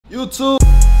YouTube.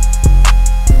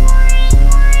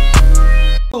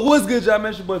 What's good, y'all?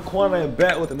 Man, it's your boy Quan. I am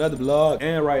back with another vlog.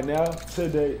 And right now,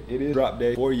 today, it is drop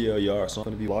day for y'all. So I'm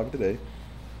gonna be vlogging today.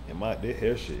 And this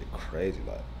hair shit crazy.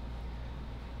 Like,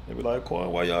 they be like, Quan,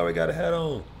 why you already got a hat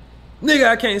on? Nigga,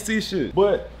 I can't see shit.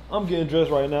 But I'm getting dressed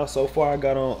right now. So far, I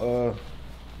got on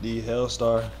the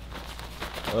Hellstar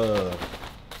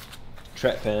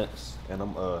track pants. And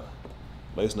I'm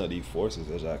lacing up these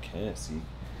forces, as y'all can see.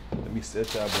 Let me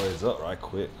set y'all boys up right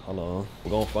quick. Hold on.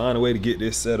 We're gonna find a way to get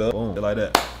this set up. Boom, like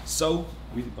that. So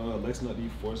we lacing up these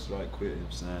forces right quick. You know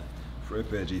what I'm saying? For a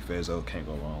pair of G-Fazo, can't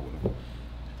go wrong with them.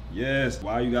 Yes,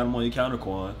 why you got them on your counter,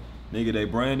 Quan? Nigga, they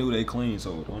brand new, they clean,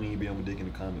 so don't even be on my dick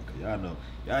in the comments, cause y'all know,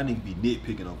 y'all need to be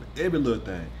nitpicking over every little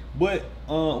thing. But,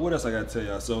 what else I gotta tell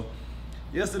y'all? So,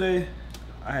 yesterday,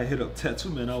 I had hit up Tattoo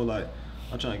Man. I was like,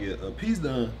 I'm trying to get a piece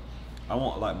done. I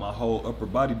want like my whole upper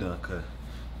body done, cause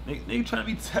nigga trying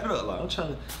to be tatted up. Like, I'm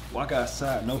trying to walk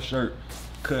outside, no shirt,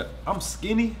 cause I'm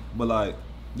skinny, but like,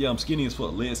 yeah, I'm skinny as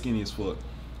fuck, leg skinny as fuck.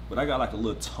 But I got like a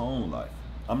little tone, like,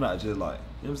 I'm not just like,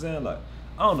 you know what I'm saying? Like,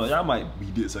 I don't know, y'all might be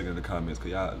dick sucking in the comments, cause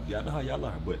y'all know how y'all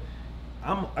are, but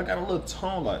I got a little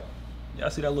tone, like, y'all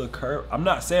see that little curve? I'm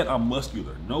not saying I'm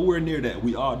muscular, nowhere near that.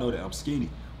 We all know that I'm skinny,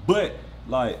 but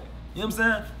like, you know what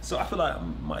I'm saying? So I feel like I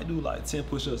might do like 10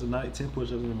 push-ups a night, 10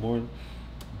 push-ups in the morning,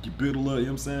 build a little, you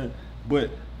know what I'm saying? But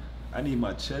I need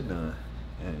my chest done,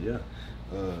 and yeah,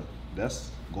 that's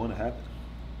going to happen.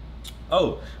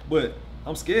 Oh, but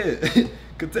I'm scared,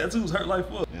 cause tattoos hurt like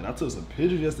fuck. And I took some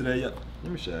pictures yesterday. Yeah,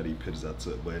 let me show you these pictures I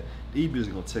took, but these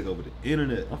bitches gonna take over the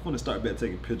internet. I'm gonna start back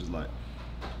taking pictures. Like,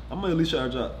 I'm gonna at least try to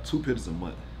drop 2 pictures a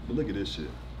month. But look at this shit.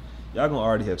 Y'all gonna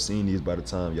already have seen these by the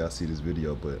time y'all see this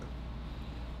video, but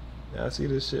y'all see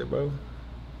this shit, bro?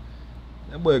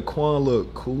 That boy Quan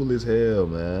look cool as hell,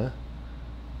 man.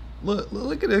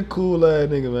 Look at that cool ass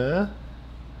nigga, man.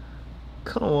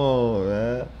 Come on,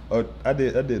 man. Oh, I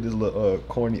did this little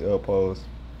corny pose.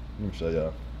 Let me show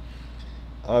y'all.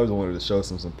 I always wanted to show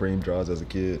some Supreme draws as a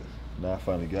kid. Now I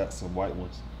finally got some white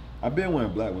ones. I've been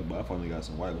wearing black ones, but I finally got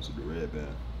some white ones with the red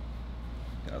band.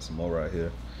 Got some more right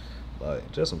here.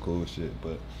 Like, just some cool shit,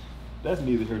 but that's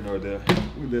neither here nor there.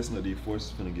 We listening to these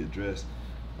forces finna get dressed.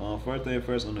 First thing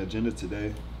first on the agenda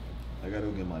today, I gotta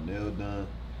go get my nails done.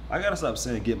 I gotta stop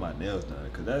saying get my nails done,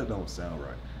 cause that don't sound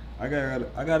right. I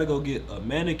gotta go get a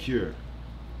manicure.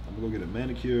 I'm gonna go get a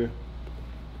manicure.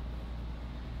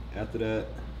 After that,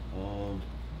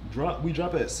 we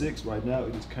drop at 6 right now.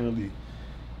 It is currently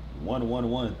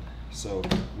 1:11. So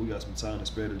we got some time to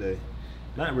spare today.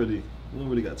 Not really, we don't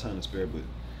really got time to spare, but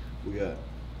we got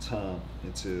time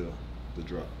until the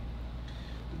drop.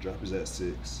 The drop is at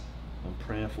 6. I'm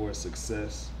praying for a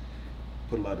success.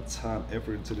 Put a lot of time,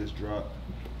 effort into this drop.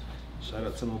 Shout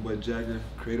out to my boy Jagger,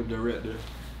 creative director.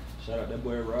 Shout out that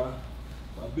boy Rob,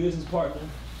 my business partner.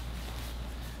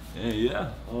 And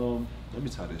yeah, let me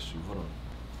tie this shoe. Hold on.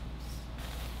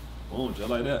 Boom, just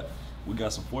like that. We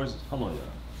got some forces. Hold on, y'all.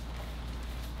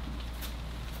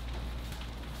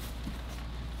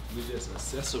 We just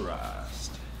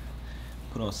accessorized.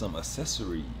 Put on some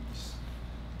accessories.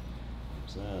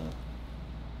 You know what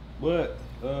I'm saying?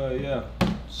 But yeah.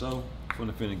 So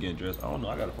finna get dressed. I don't know.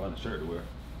 I gotta find a shirt to wear.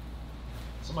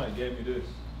 Somebody gave me this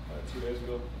like 2 days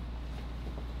ago.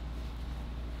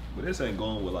 But this ain't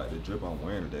going with like the drip I'm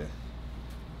wearing today.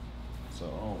 So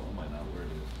I might not wear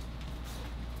this.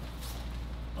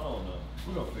 I don't know.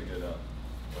 We're gonna figure it out.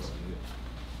 What's it?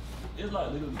 It's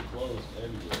like literally clothes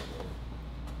everywhere,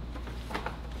 bro.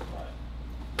 Like,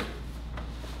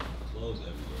 clothes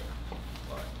everywhere.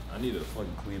 Like, I need to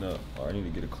fucking clean up, or I need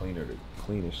to get a cleaner to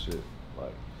clean this shit.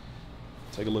 Like,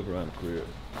 take a look around the crib.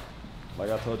 Like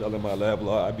I told y'all in my lab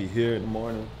vlog, I be here in the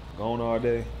morning, gone all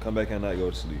day, come back at night, go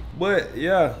to sleep. But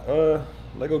yeah,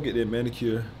 let's go get that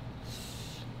manicure.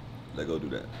 Let's go do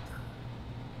that.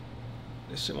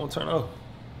 This shit won't turn off.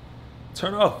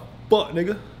 Turn off, fuck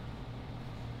nigga.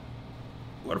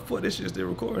 Why the fuck this shit still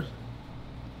recording?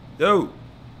 Yo.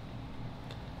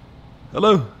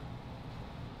 Hello.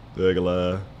 Thug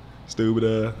alive. Stupid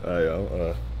ass.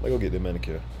 Alright, let's go get that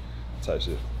manicure. Type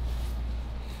shit.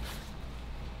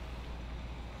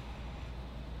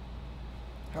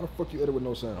 How the fuck you edit with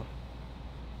no sound?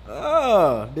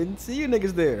 Ah, didn't see you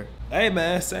niggas there. Hey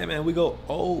man, say man, we go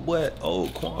old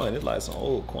Quan. It's like some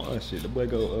old Quan shit. The boy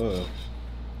go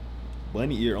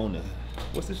bunny ear on the,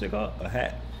 what's this shit called? A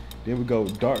hat. Then we go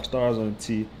dark stars on the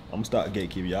T. I'm gonna start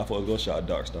gatekeeping. Y'all folks go shout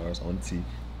dark stars on the T.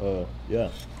 Yeah,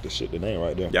 the name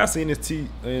right there. Y'all seen this T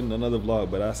in another vlog,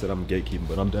 but I said I'm gatekeeping,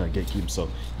 but I'm done gatekeeping. So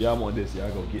y'all want this,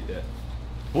 y'all go get that.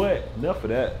 But enough of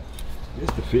that. This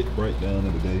the fit breakdown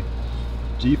of the day.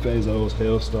 G Fazos,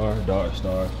 Hellstar, Dark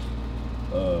Star,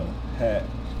 hat,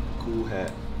 cool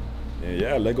hat. And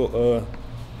yeah, let go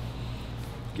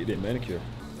get that manicure.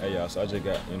 Hey y'all, so I just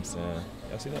got, you know what I'm saying,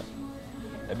 y'all see that?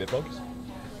 That bit focus?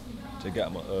 Just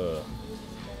got my oh,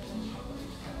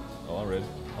 I'm ready.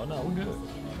 Oh no, we good.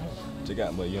 Just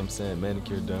got my, you know what I'm saying,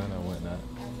 manicure done and whatnot.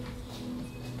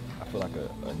 I feel like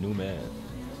a new man.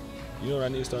 You know what I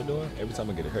need to start doing? Every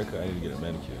time I get a haircut, I need to get a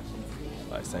manicure.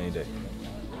 Like same day.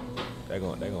 They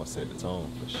gonna set the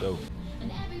tone for sure.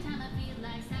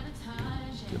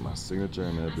 Get my signature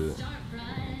in that bit.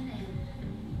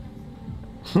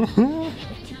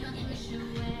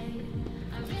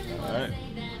 Alright.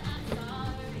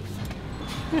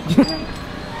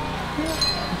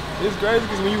 It's crazy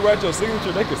because when you write your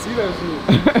signature, they can see that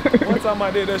shit. One time I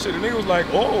did that shit, the nigga was like,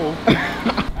 oh.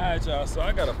 Alright, y'all, so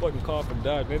I got a fucking call from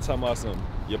Dodge. They talking about something.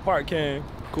 Your part came,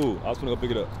 cool. I was gonna go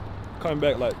pick it up. Coming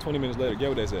back like 20 minutes later, get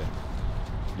what they said?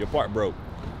 Your part broke.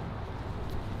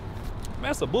 Man,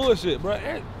 that's some bullshit, bro.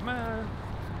 Man.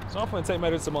 So I'm finna take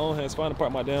matters to my own hands, find a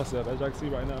part my damn self. As y'all can see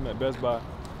right now, I'm at Best Buy.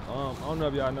 I don't know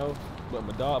if y'all know, but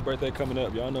my dog's birthday coming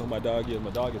up. Y'all know who my dog is. My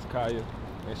dog is Kaya.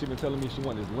 And she been telling me she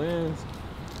want this lens,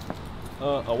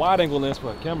 a wide angle lens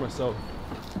for her camera. So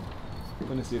I'm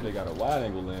gonna see if they got a wide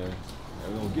angle lens.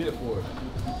 And we're gonna get it for her.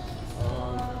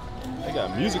 They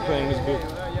got music playing in this bitch.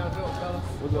 How y'all doing, fellas?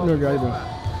 What's up? Good guy, you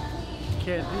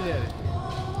Can't do that.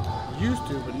 Used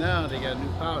to, but now they got a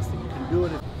new policy. You can do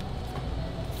it.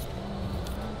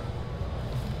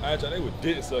 Alright, y'all, they were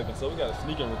dick sucking, so we gotta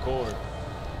sneak and record.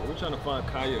 But we're trying to find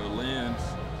Kaya a lens.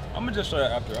 I'm gonna just show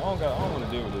that after. I don't want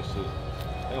to deal with this shit.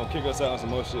 They gonna kick us out on some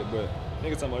more shit, but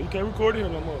niggas talking about you can't record here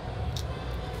no more.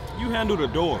 You handle the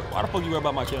door. Why the fuck you worry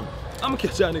about my camera? I'm gonna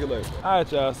catch y'all nigga later.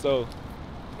 Alright, y'all, so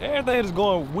everything is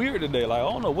going weird today. Like, I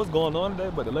don't know what's going on today,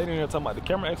 but the lady in there talking about the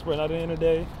camera expert not in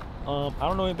today. I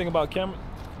don't know anything about camera.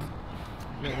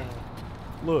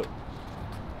 Look,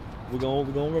 we're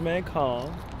gonna remain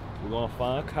calm. We're gonna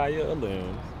find Kaya a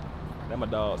lens. That's my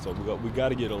dog, so we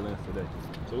gotta get a lens today.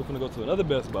 So we're gonna go to another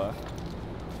Best Buy.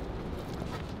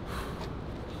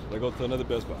 Let's go to another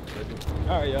Best Buy.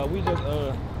 All right, y'all, we just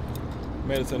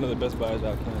made it to another Best Buy, as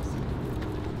y'all can see.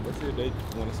 Let's see if they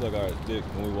want to suck our dick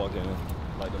when we walk in,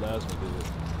 like the last one did.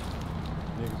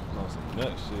 Niggas on some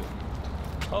nut shit.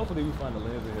 Hopefully we find a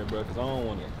lens in here, bro, because I don't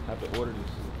want to have to order this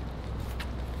shit.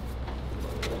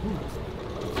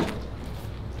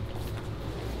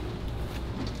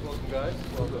 Welcome, guys.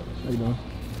 What's up? How you doing?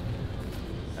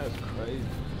 That's crazy.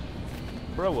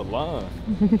 Bro, we're lying.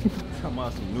 Talking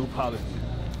about some new policy.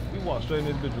 We walked straight in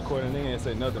this bitch recording and they ain't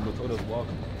say nothing but told us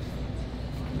walking.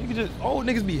 Niggas just, old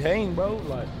niggas be hating, bro.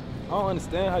 Like, I don't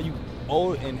understand how you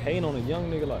old and hating on a young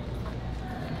nigga. Like,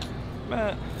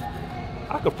 man,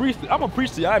 I'm gonna preach to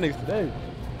y'all niggas today.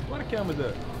 Where the cameras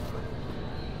at?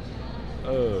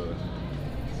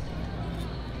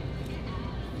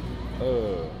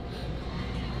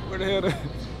 Where the hell they?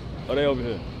 Oh, they over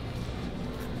here.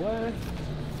 What?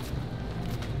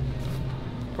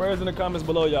 Prayers in the comments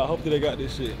below, y'all. Hopefully they got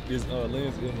this shit, this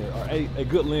lens in here, or a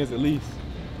good lens at least.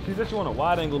 She said she want a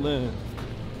wide angle lens.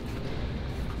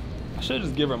 I should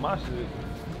just give her my shit,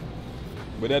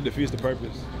 but that defeats the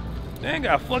purpose. They ain't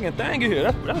got a fucking thing in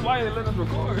here. That's why they let us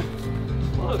record.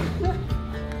 Look.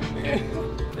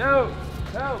 Yo,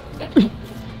 help.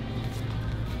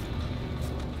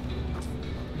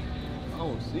 I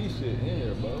don't see shit in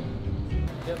here, bro.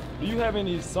 Yep. Do you have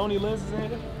any Sony lenses in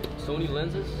here? Sony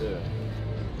lenses? Yeah.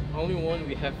 Only one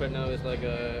we have right now is like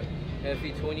a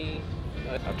FE20.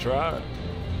 I tried.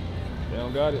 They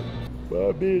don't got it.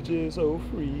 My bitch is so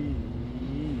free.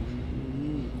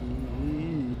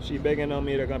 She begging on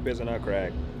me to come piss in her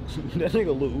crack. That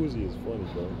nigga Lil Uzi is funny,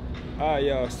 bro. Alright,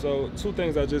 y'all, so 2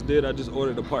 things I just did. I just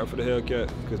ordered a part for the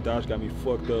Hellcat because Dodge got me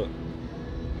fucked up.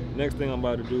 Next thing I'm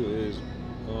about to do is,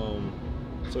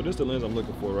 so this is the lens I'm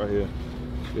looking for right here.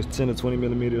 It's 10 to 20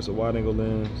 millimeters, a wide angle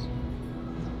lens.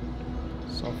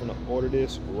 So I'm gonna order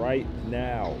this right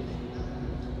now.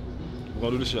 I'm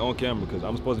gonna do this shit on camera because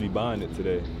I'm supposed to be buying it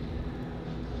today.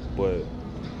 But,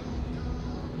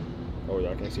 oh,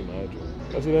 y'all can't see my address.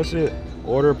 Y'all see that shit?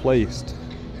 Order placed.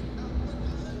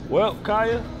 Well,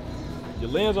 Kaya, your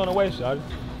lens on the way, shawty.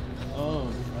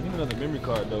 I need another memory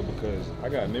card though because I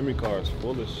got memory cards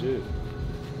full of shit.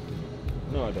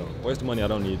 No, I don't. Waste the money, I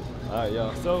don't need it. All right,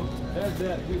 y'all. So that's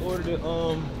that. We ordered it.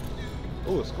 Oh,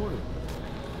 a scooter.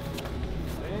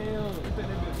 Damn, you think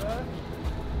that bit fast?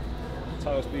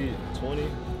 Top speed 20.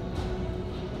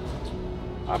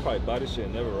 I'd probably buy this shit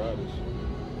and never ride this shit.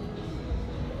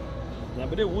 Nah,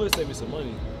 but it would save me some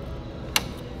money.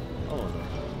 I don't know.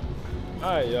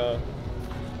 Alright, y'all.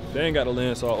 They ain't got the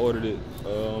lens, so I ordered it.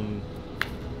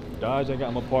 Dodge ain't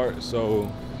got my part, so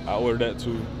I ordered that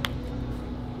too.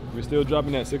 We're still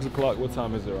dropping at 6 o'clock. What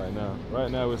time is it right now? Right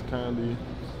now it's currently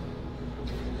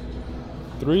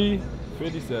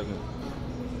 3:57.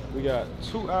 We got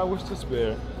 2 hours to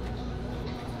spare.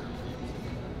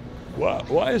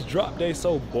 Why is drop day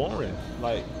so boring?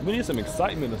 Like, we need some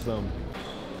excitement or something.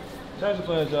 Change the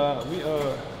plans, y'all. We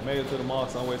made it to the mall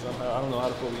some way somehow. I don't know how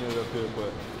the fuck we ended up here,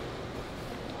 but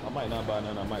I might not buy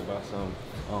none. I might buy some.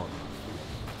 I don't know.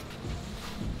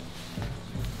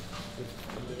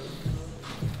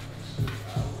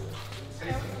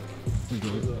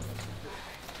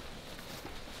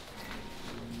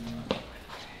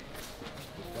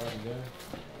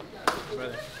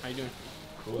 Brother, how you doing?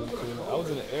 Cool. I was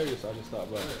in the area, so I just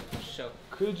stopped by. Show.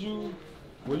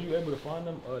 Were you able to find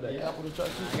them? That apple to try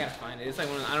to? I gotta find it. It's like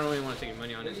I don't really want to take your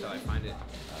money on it until I find it.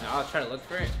 And I'll try to look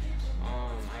for it.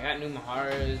 I got new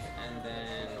Maharas, and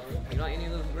then you know any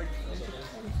of those birds?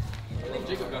 I think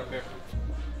Jacob got a pair.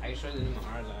 I can show you the new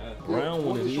Maharas I have. Brown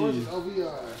one of these.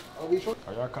 Are we short?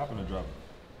 Are y'all copping or dropping?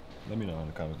 Let me know in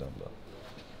the comments down below.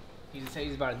 He just said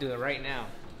he's about to do it right now.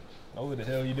 Oh, what the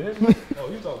hell you did? Oh,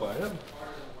 you talking about him?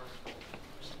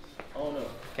 I don't know.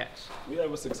 Catch. We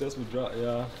have a successful drop,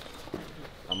 y'all.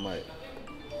 I might.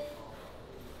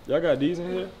 Y'all got these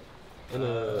in here? In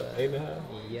 8.5?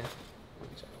 Yeah.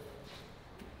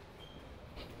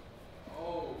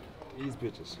 These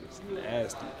bitches is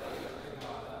nasty.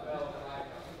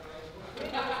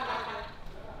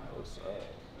 What's up?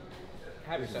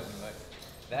 Have yourself in luck.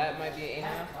 That might be an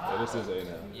 8.5. Oh, this is 8.5.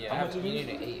 Yeah, How much you is need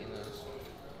it? an 8 in those.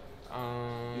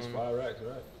 These 5 racks,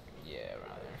 right? Yeah,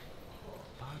 around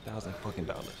there. $5,000 fucking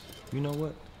dollars. You know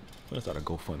what? I'm gonna start a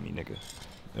GoFundMe, nigga.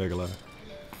 Regular.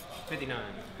 59.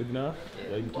 59? Yeah,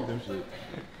 you can keep them shit.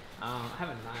 I have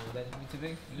a 9. Would that be too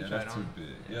big? You Yeah, try that's it on. too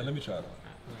big. Yeah, let me try it on.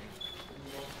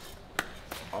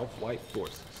 Off-white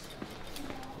forces.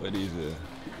 What these is?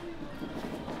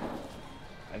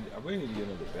 I really need to get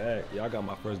another bag. Yeah, I got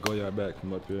my first Goyard bag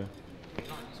from up here.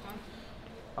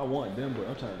 I want them, but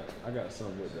I'm trying to, I got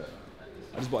something with that.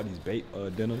 I just bought these bape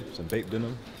denim, some bape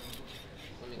denim.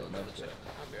 Let me go double check.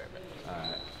 I'll be right back.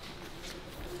 Alright.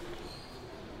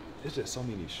 It's just so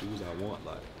many shoes I want.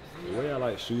 Like, the way I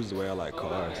like shoes is the way I like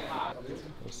cars.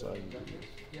 What size is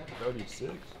it?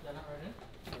 36?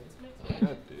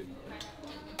 That big.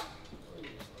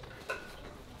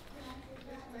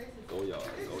 Go y'all,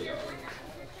 go y'all.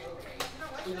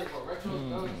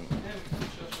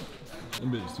 Them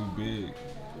bitches too big.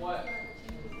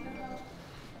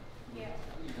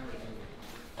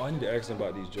 Oh, I need to ask them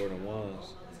about these Jordan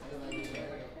 1s.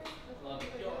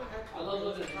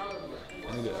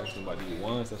 I need to ask them about these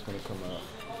ones that's gonna come out.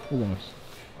 What ones?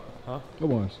 Huh? What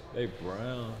ones? They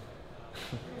brown.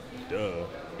 Duh.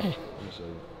 Let me show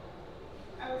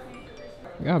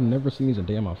you. I've never seen these a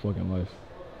day in my fucking life.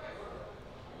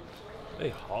 They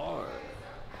hard.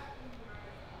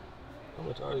 How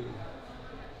much are these?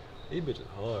 These bitches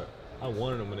hard. I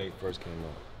wanted them when they first came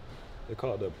out. They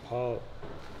call it the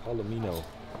Palomino.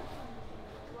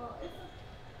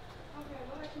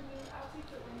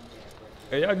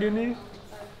 Hey, y'all getting these?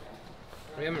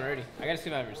 We haven't already. I gotta see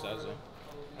if I have your size though.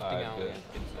 I think I only have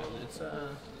kids size.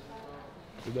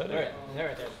 It's Is that they're it? right there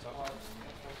at the top.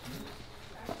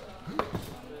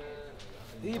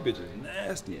 These bitches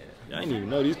nasty. I didn't even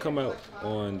know these come out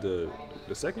on the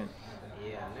 2nd.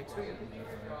 Yeah, next week.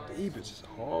 These bitches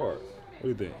hard. What do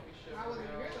you think?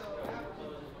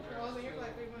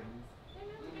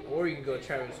 Or you can go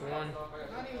Travis 1.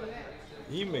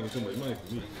 You ain't making too much money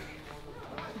for me.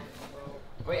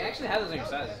 Wait, I actually have those in your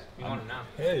size. You want them now?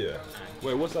 Hell yeah.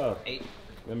 Wait, what's up? 8.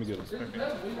 Let me get them.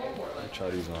 Let me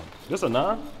try these on. This a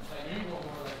 9?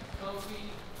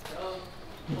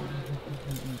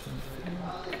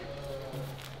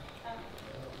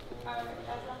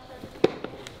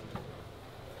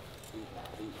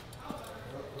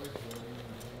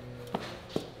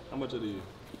 How much are these?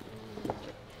 I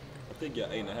think y'all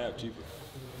 8.5 cheaper.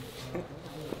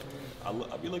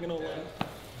 I be looking online.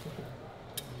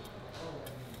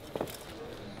 They're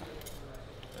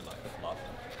like flopping.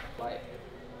 Light.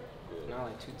 Not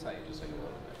like too tight, just like a little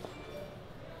bit.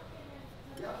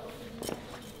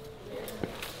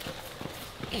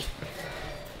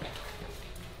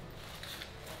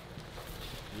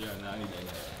 Yeah, no, I need 8.5.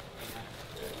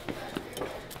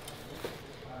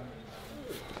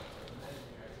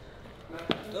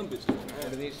 Them bitches. What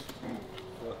are these?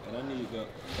 And I need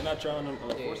can I try on them Yeah.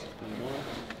 forces? You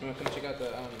wanna come check out the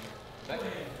back?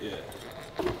 Yeah.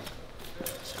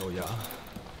 Let's go, y'all.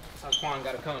 That's how Quan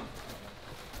gotta come.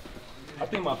 I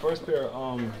think my first pair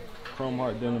of Chrome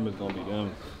Heart denim is gonna be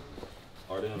them.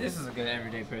 Are they? This is a good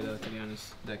everyday pair though, to be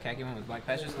honest. The khaki one with black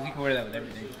patches, because you can wear that with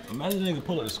everything. Imagine they could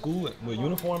pull up to school with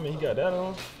uniform and he got that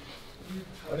on.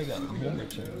 Oh, they got a homework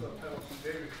chain.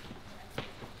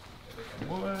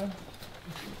 Boy.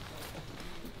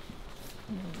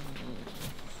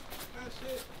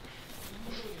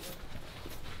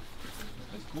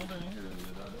 It's cooler in here than it is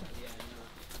out there. Yeah, I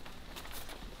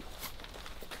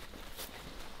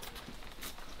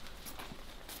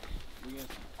know. We got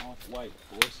some off-white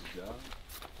forces, y'all.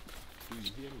 Do you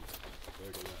hear me?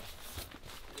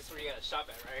 This is where you gotta shop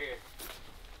at, right here.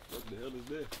 What the hell is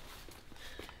this?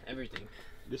 Everything.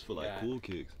 This for like Yeah. cool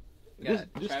kicks.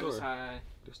 Got This Travis store, High,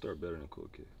 this store better than cool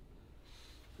kicks.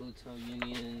 Pluto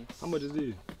Unions. How much is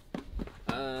these?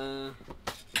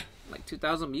 Like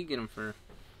 2,000, but you get them for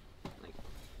like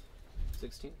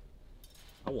 16.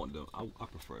 I want them. I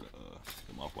prefer the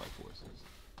them off-white forces.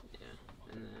 Yeah,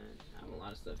 and then I have a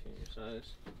lot of stuff here in your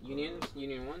size.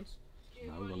 Union ones.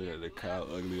 Nah, we're gonna look at the cow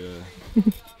ugly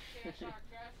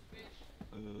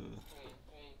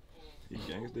he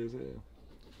gangsta as hell.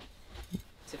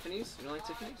 Tiffany's? You don't like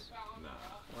Tiffany's? Nah.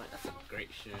 What? That's a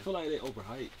great shoe. I feel like they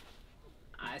overhyped.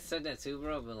 I said that too,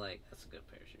 bro, but like, that's a good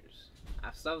pair of shoes.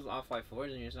 I've stuff off-white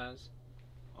 4s in your size.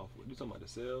 You talking about the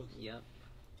sales? Yep.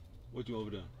 What you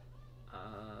over there?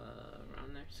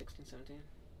 Around there, 16, 17.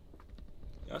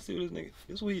 Y'all see what this nigga?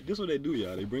 This what they do,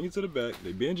 y'all. They bring you to the back,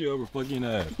 they bend you over, fuck you in the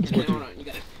ass. And then, hold on, you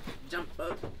gotta jump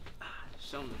up.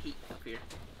 Show them the heat up here.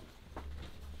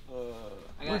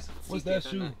 What's that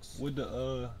shoe with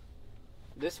the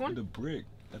This one? with the brick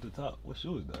at the top? What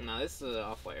shoe is that? No, this is an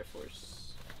off-white Air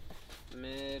Force.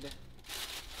 Mid.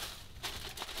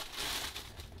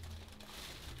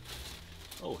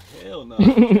 Oh hell no! Throw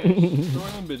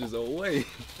them bitches away.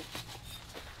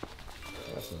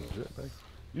 Got some drip back.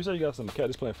 You said you got some cat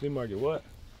that's playing flea market. What?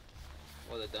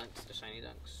 Well, the dunks, the shiny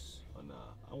dunks. Oh nah,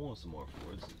 I want some more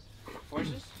forces.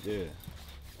 Forces? Yeah.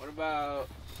 What about?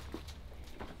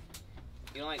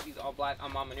 You don't like these all black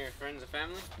Mom and Friends and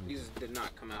Family? These did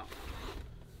not come out.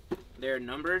 They're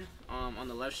numbered on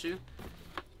the left shoe.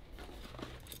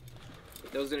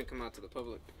 Those didn't come out to the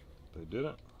public. They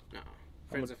didn't? No.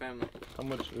 Friends and Family. How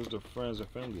much is the friends and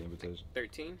family invitation?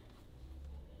 13.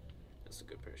 That's a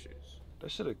good pair of shoes.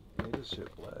 That should've made this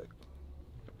shit black.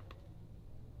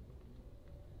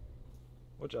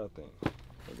 What y'all think?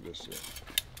 Look at this shit.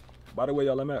 By the way,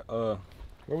 y'all, I'm at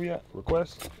where we at?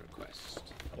 Request?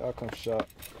 Request. Y'all come shop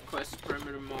Request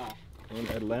Perimeter Mall. in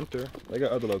Atlanta. They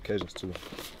got other locations too.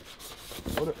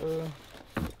 What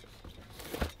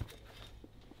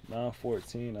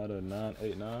 914 out of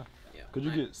 989. Yeah. Could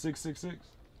you get 666?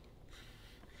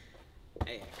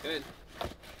 Hey, I could.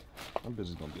 Them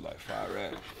bitches gonna be like 5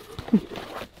 racks.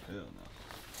 Hell no.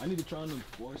 I need to try on them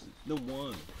forces. The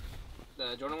one.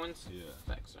 The Jordan ones? Yeah.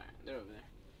 Facts, sorry. They're over there.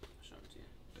 I'll show them to you.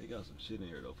 They got some shit in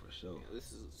here though for sure. Yeah,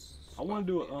 this is. I want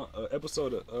to do an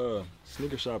episode of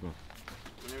sneaker shopping.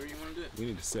 Whenever you want to do it. We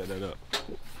need to set that up.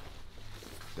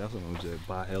 That's when I'm just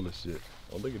buy hella shit.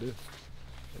 Oh, look at this.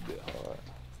 That bit hard.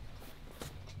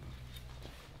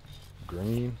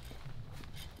 Green.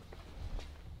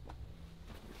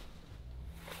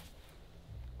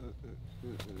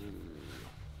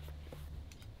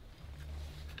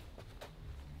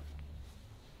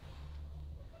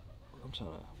 I'm trying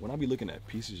to, when I be looking at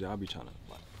pieces, y'all be trying to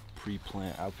like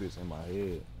pre-plan outfits in my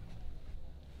head.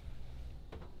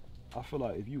 I feel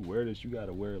like if you wear this, you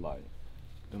gotta wear like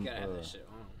them, You gotta have that shit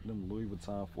on. them Louis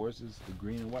Vuitton Forces, the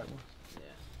green and white ones.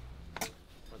 Yeah.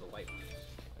 Or the white ones.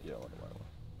 Yeah, or the white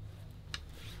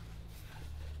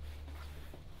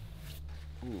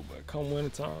one. Ooh, but come winter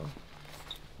time,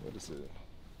 what is it?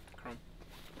 Chrome.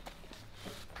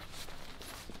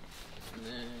 And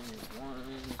then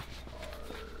one.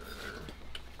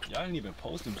 Y'all ain't even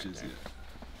post them shits yet.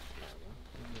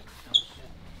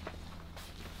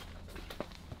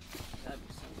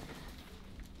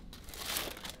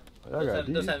 Y'all got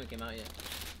these. Those haven't came out yet.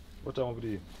 What y'all want for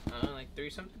these? Like 3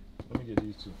 something? Let me get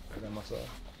these two. I got my size.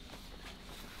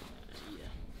 Yeah.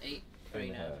 8. 8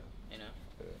 and a half. You know.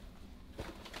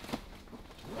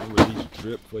 I'm with these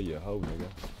drip for your hoe, nigga.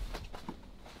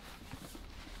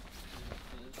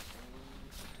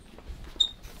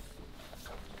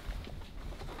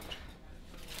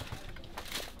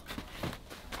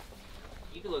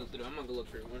 You can look through. I'm gonna go look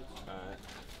for one. Alright.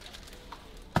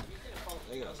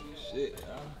 They got some shit,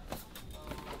 y'all.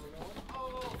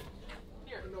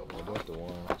 About the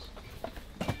ones.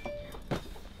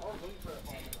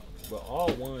 But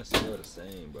all ones smell the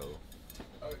same, bro.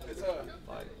 Like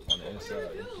on the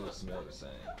inside, it just smell the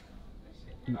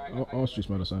same. All streets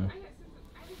smell the same.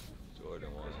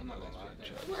 Jordan ones, I'm not gonna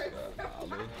Travis Scott,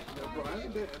 Olive. What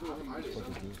the fuck is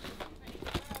this?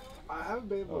 I haven't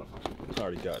been able I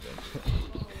already got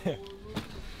that.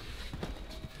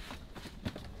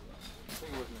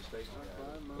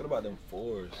 What about them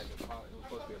fours?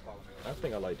 I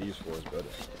think I like these fours better.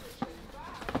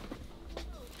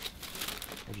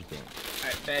 What you think?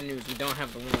 Alright, bad news. We don't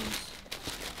have the ones.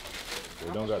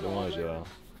 We don't got the ones, y'all.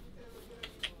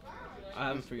 I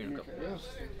have them for you in a couple.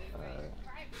 Alright.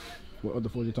 What other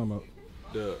fours you talking about?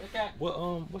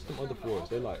 What's them other fours?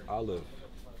 They like olive.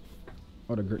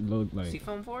 Oh, the look like.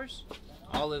 Seafoam fours?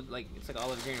 Olive, like, it's like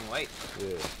olive green and white.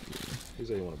 Yeah. He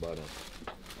said he want to buy them.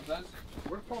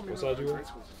 What's What size you want?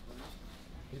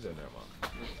 He's in there,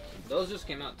 man. Those just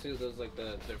came out too. Those like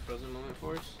the frozen moment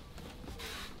fours.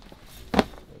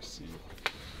 Let's see.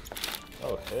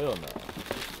 Oh hell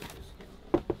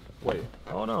no. Wait,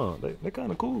 hold on. They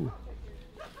kind of cool.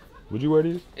 Would you wear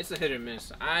these? It's a hit or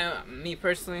miss. Me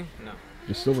personally, no.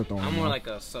 The silver tone. I'm more like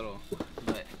a subtle,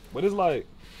 But it's like,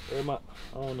 I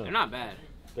don't know. they're not bad.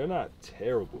 They're not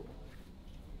terrible.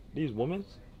 These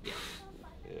women's? Yeah.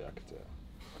 Yeah, I can tell.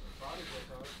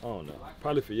 I don't know.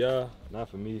 Probably for y'all, not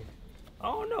for me.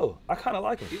 I don't know. I kind of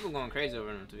like them. People going crazy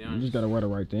over them, to be honest. You just gotta wear the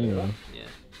right thing, though. Yeah.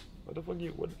 What the fuck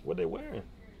what they wearing? I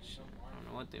don't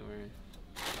know what they wearing.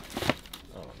 I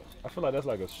don't know. I feel like that's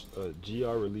like a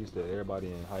GR release that everybody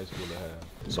in high school would have.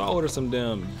 So I ordered some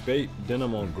damn baked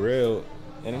denim on grill,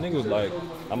 and the nigga was like,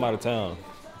 I'm out of town.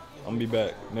 I'm gonna be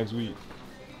back next week.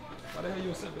 Why the hell you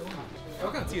accept the order?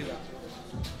 What kind of tea is that?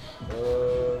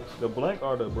 The blank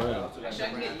or the brown?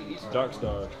 Dark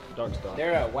Star.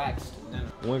 They're waxed.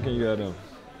 When can you have them?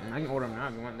 I can order them now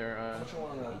if you want. They're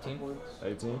 18.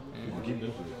 18?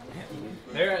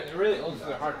 Mm-hmm. They're really old, so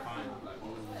they're hard to find.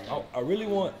 I really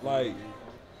want, like,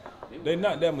 they're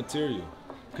not that material.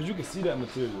 Because you can see that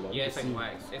material. Like, Yeah, it's like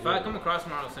wax. If I come across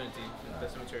tomorrow, I'll send it to you.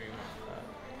 That's the material you want.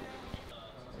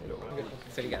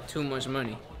 Said he got too much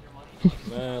money.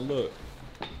 Man, look.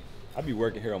 I be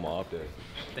working here on my off day.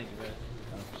 Thank you, man.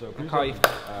 So I'll call you.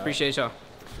 Appreciate y'all.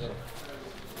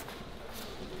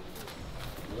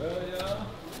 Well, y'all,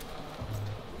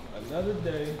 another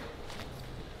day,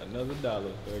 another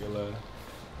dollar, regular.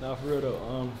 Now, for real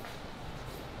though,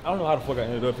 I don't know how the fuck I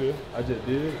ended up here. I just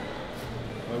did.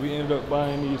 But we ended up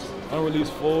buying these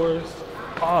unreleased fours.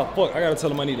 Oh, fuck, I gotta tell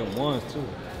them I need them ones too.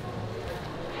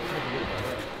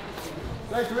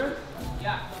 Hey, Chris?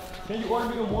 Yeah. Can you order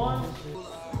me them ones?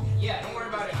 Yeah, don't worry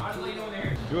about it. I'll just let you know when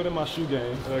they're here. Do it in my shoe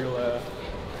game, regular.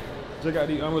 Just got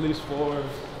these unreleased fours.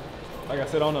 Like I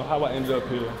said, I don't know how I ended up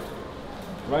here.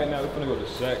 Right now, we're gonna go to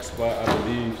Shaq's spot, I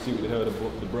believe, see what the hell the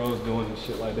bros doing and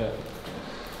shit like that.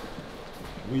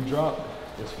 We dropped,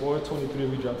 it's 4:23,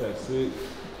 we dropped at 6. We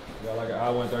got like an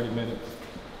hour and 30 minutes.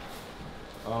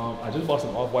 I just bought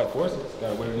some off-white forces,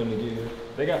 gotta wait for them to get here.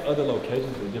 They got other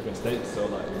locations in different states, so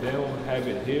like if they don't have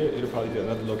it here, it'll probably be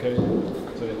another location.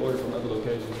 So they ordered from other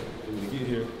locations. And when they get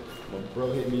here, my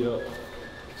bro hit me up,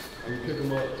 and we pick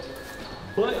them up.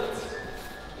 But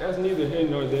that's neither here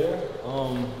nor there.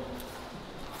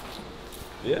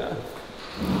 Yeah,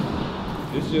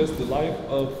 it's just the life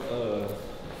of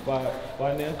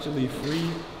financially free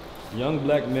young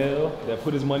black male that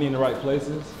put his money in the right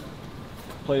places,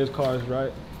 play his cards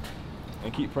right,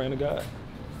 and keep praying to God.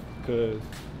 Cause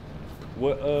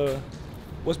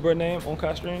what's Bird's name on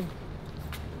Costream?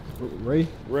 Ray.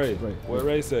 What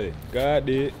Ray say? God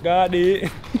did. God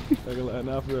did.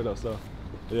 Nah, for real though. So,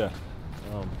 yeah.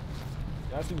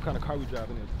 I see what kind of car we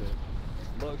driving in today.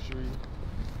 Luxury.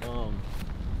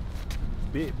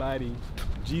 Big body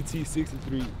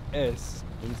GT63S. You know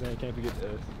what I'm saying? Can't forget the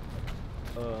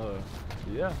S.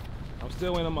 Yeah. I'm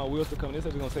still waiting on my wheels to come. They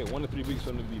said it's gonna take 1 to 3 weeks for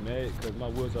them to be made because my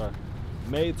wheels are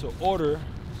made to order.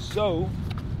 So,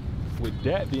 with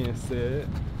that being said,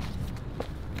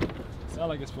 sound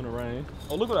like it's finna rain.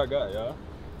 Oh, look what I got, y'all.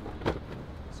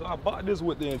 So I bought this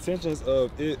with the intentions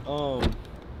of it,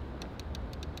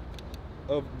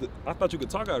 I thought you could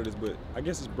talk out of this, but I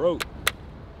guess it's broke.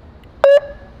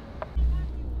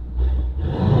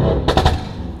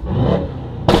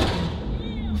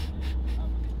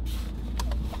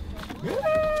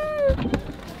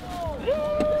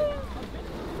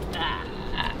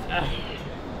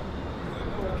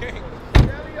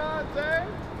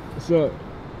 What's up?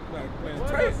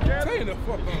 Turn the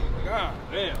fuck up. God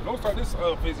damn. Don't start this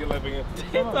fizzy life again.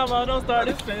 Don't start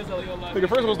this fence on your life. Nigga,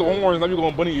 first was the horns, now you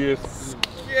going bunny ears.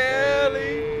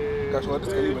 Skelly. Gosh,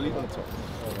 this can't even leave on the top.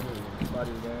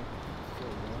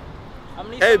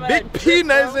 Hey, Big P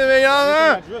nice in there,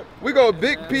 y'all. We go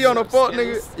Big P on the fuck,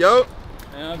 nigga. Yo. You know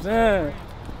what I'm saying?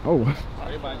 Oh.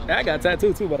 I got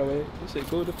tattooed too, by the way. This shit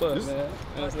cool as fuck, man.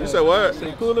 You said what?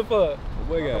 Shit cool as fuck.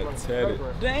 Boy got tatted.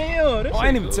 Damn. Oh, I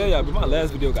didn't even tell y'all, but my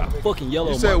last video got fucking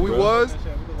yellow. You said we was?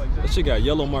 That shit got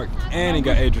yellow marked and it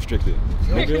got age restricted.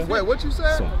 Nigga. Wait, what you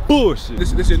said? Some bullshit.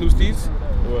 This your new steez?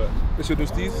 What? This your new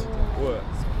steez? What?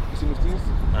 This your new steez?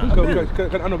 Nah,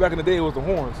 Cause I know back in the day it was the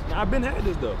horns. Nah, I've been had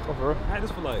this though. Oh, for real? I had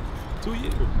this for like 2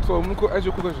 years. So I'm gonna ask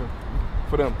you a quick question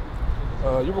for them.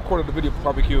 You recorded the video for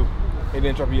barbecue and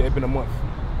then dropped it. It's been a month.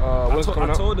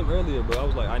 I told them earlier, but I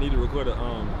was like, I need to record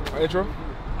an intro.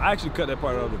 I actually cut that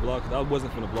part out of the vlog because I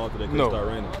wasn't finna vlog today because it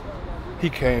started raining. He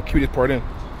can't keep this part in.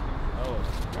 Oh.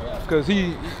 Cause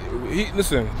he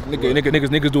listen,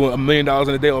 niggas doing $1 million in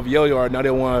a day off Yell Yard. Now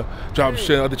they want to drop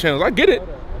shit on other channels. I get it.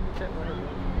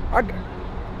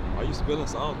 Why you spilling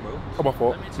sauce, bro? How my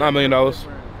fault? $9 million.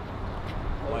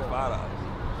 Like $5.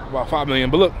 About $5 million.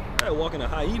 But look, I had walking a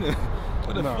hyena.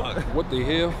 What the fuck? What the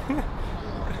hell?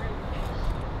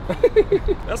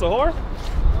 That's a horse?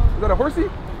 Is that a horsey?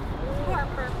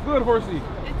 Good horsey.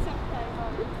 It's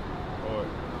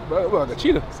okay. Like a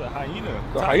cheetah. It's a hyena.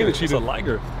 The hyena cheetah. It's a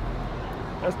liger.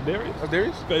 That's Darius? That's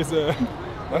Darius?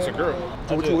 That's a girl.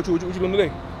 What you doing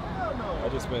today? I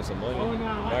just spent some money.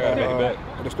 I gotta make it back.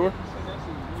 At the store?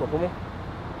 For promo?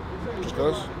 Just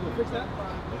cuz?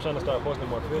 I'm trying to start posting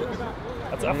more fits.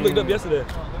 I flicked up yesterday.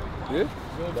 Yeah?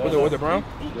 With the brown?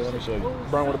 Yeah, let me show you.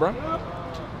 Brown with the brown?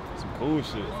 Some cool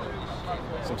shit.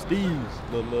 Some Steves.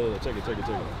 Look, check it.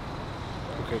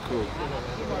 Okay, cool.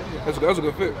 That's a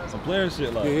good fit. Some player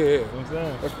shit like. Yeah. You know what I'm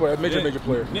saying? That's major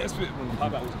player. Next fit when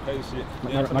pop out with some crazy shit.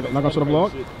 Not gonna show the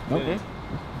vlog? No.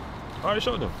 I already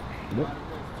showed them. Yep.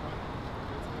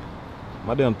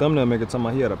 My damn thumbnail maker told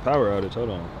me he had a power outage. Hold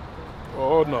on.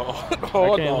 Oh no.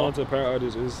 I came on to a power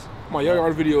outage. My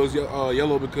yard video is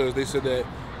yellow because they said that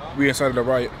we incited a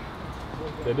riot.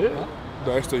 They did?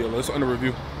 No, it's still yellow. It's under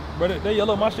review. But they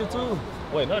yellow my shit too.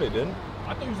 Wait, no they didn't.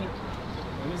 I think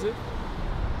when is it?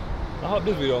 I hope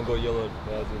this video don't go yellow.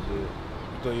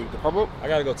 The pop-up? I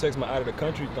gotta go text my out of the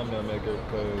country thumbnail maker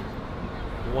because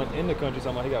the one in the country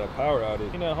talking about he got a power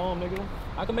outage. He at home, nigga.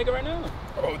 I can make it right now.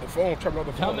 Oh, the phone. Trapping out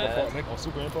the phone. On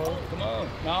Super Info? Come on.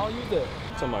 No, I don't use that.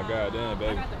 Tell my goddamn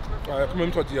baby. All right, come here, let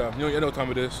me talk to y'all. You know what time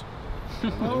it is.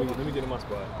 let me get in my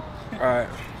spot. All right.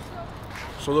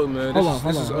 So look, man,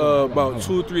 this is about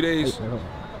 2 or 3 days.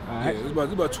 Yeah, it's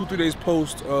about 2 or 3 days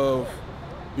post of,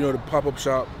 the pop-up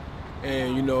shop,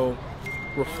 and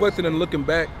reflecting and looking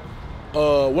back.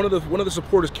 One of the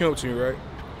supporters came up to me, right,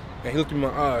 and he looked in my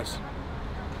eyes.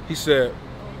 He said,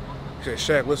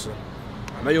 Shaq, listen,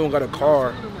 I know you don't got a car,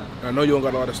 and I know you don't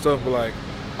got a lot of stuff, but like,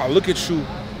 I look at you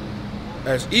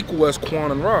as equal as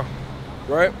Quan and Ra,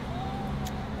 right?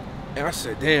 And I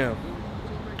said, damn,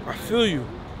 I feel you.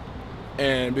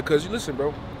 And because, listen,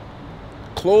 bro,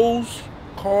 clothes,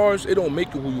 cars, it don't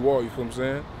make you who you are, you feel what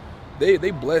I'm saying?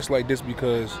 They blessed like this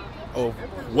because of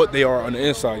what they are on the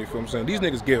inside, you feel what I'm saying? These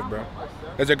niggas give, bro.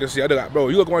 As you can see, bro,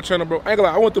 you look on my channel, bro, I ain't gonna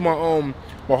lie, I went through my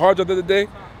hard drive the other day,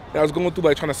 and I was going through,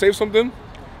 like, trying to save something,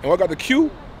 and when I got the queue,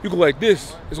 you go like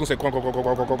this, it's gonna say Quan.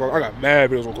 I got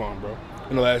mad videos with Quan, bro.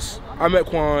 I met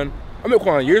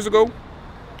Quan years ago.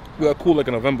 We got cool like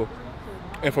in November.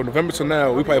 And from November to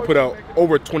now, we probably put out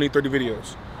over 20, 30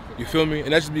 videos. You feel me?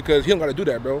 And that's just because he don't gotta do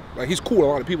that, bro. Like, he's cool with a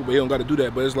lot of people, but he don't gotta do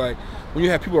that. But it's like, when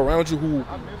you have people around you who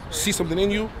see something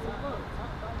in you,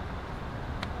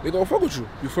 they gonna fuck with you.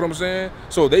 You feel what I'm saying?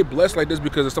 So they blessed like this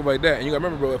because of stuff like that. And you gotta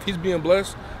remember, bro, if he's being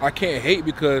blessed, I can't hate,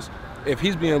 because if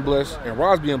he's being blessed and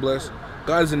Rod's being blessed,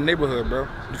 God's in the neighborhood, bro.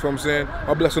 You feel what I'm saying?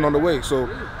 My blessing on the way. So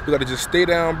we gotta just stay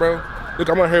down, bro. Look,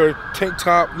 I'm out here tank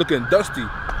top, looking dusty.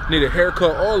 Need a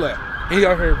haircut, all that. And he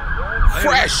out here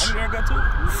fresh.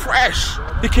 Fresh.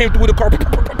 He came through with the car.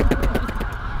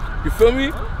 You feel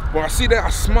me? When I see that, I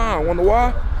smile. Wonder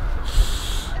why?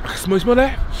 I can smell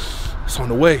that? It's on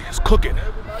the way. It's cooking.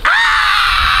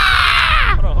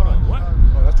 Hold on. What?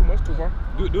 Oh, that's too much, too far.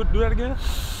 Do that again?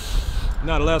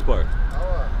 Nah, the last part.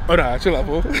 Oh, nah, chill out,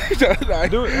 fool. Do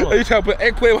it. Are you trying to put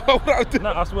eggplant on what I do?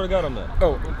 Nah, I swear to God I'm not.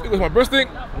 Oh, it was my breast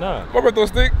stink? Nah. My breath don't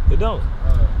stink? It don't.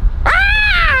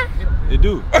 It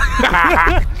do.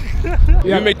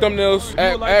 You make thumbnails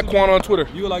at Quan on Twitter.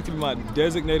 You would like to be my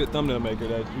designated thumbnail maker.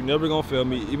 That you never gonna fail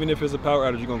me. Even if it's a power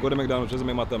outage, you're gonna go to McDonald's just to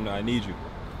make my thumbnail. I need you.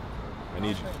 I'm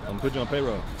gonna put you on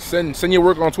payroll. Send your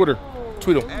work on Twitter.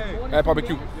 Tweet them. At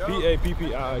PappiQ.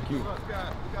 PAPPIIQ.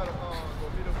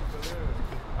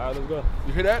 Alright, let's go.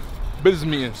 You hear that? Business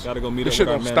meetings. Gotta go meet this up shit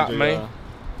with don't our stop, manager, man.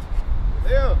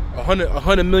 Yeah.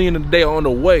 100 million a day on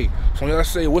the way. So when I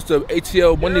say what's the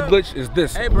ATL money glitch, is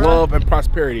this love and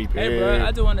prosperity. Hey, bro,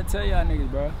 I just want to tell y'all niggas,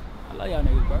 bro. I love y'all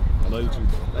niggas, bro. I love you too,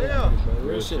 bro. Yeah.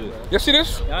 Real shit, bro. You see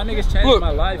this? Y'all niggas changed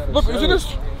my life. Look, you see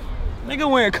this? Nigga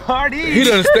went Cardi. He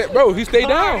done stay, bro. He stayed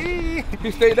down. He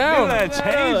stayed down.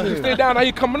 He stayed down. Now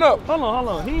he coming up. Hold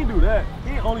on. He didn't do that.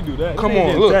 can't only do that. Come This nigga on,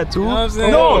 getting look. tattooed. You know what I'm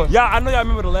saying? No, y'all. I know y'all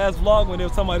remember the last vlog when they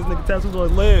was talking about this nigga tattoos on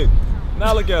his leg.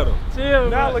 Now look at him. Chill,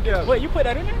 Now bro. look at him. Wait, you put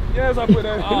that in there? Yes, I put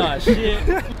that in. Oh, shit.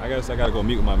 I guess I gotta go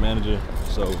meet with my manager.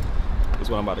 So that's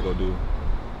what I'm about to go do.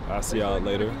 I'll see y'all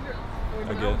later,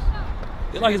 I guess.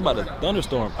 It's like it's about to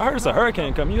thunderstorm. I heard it's a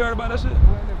hurricane coming. You heard about that shit?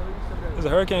 There's a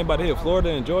hurricane about to hit Florida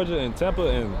and Georgia and Tampa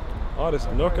and all this,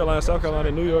 North Carolina, South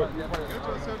Carolina, New York.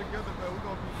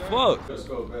 Fuck.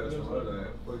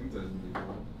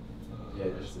 Yeah,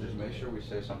 just make sure we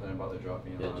say something about the drop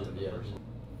being allowed in the first.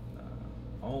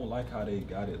 I don't like how they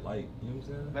got it like, you know what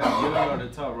I'm saying? That's yellow on the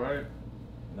top, right?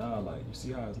 Nah, like, you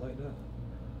see how it's like that?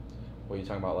 What, you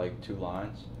talking about like 2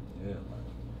 lines? Yeah,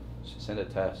 Send a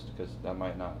test, because that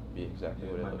might not be exactly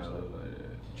what it looks like.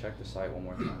 Check the site one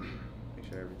more time.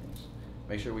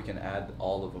 Make sure we can add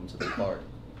all of them to the cart.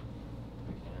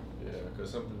 Yeah,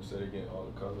 because some people say they're getting all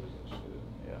the colors and shit.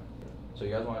 Yeah. So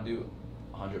you guys want to do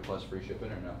 100 plus free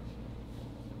shipping or no?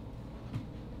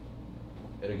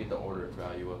 It'll get the order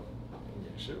value up. You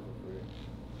get shit for free.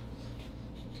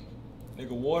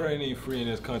 Nigga, water ain't even free in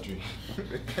this country.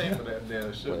 They paying for that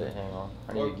damn shit. Wait, hang on.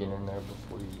 I need to get in there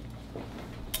before you.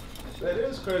 That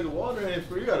is crazy. Water ain't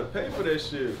free. You gotta pay for that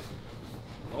shit.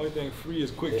 The only thing free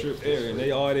is Quick Trip Air,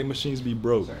 and all their machines be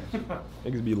broke.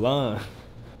 Niggas be lying.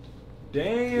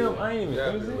 Damn, I ain't even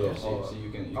Yeah, Yeah, so you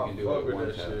can do it fuck with with one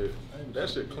that tap. shit. That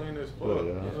shit clean as fuck.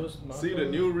 Yeah. See the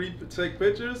new take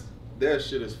pictures? That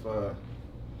shit is fire.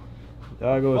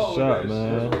 Y'all go Fuck with shop, that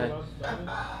man. shit.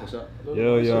 What's up?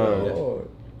 Yo, y'all.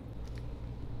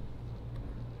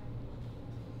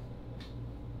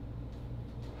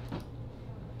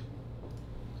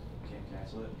 Can't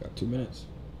cancel it. Got 2 minutes.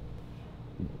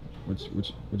 What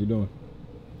you doing?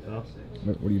 Huh?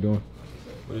 What are you doing?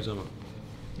 What are you talking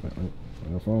about?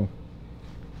 On your phone.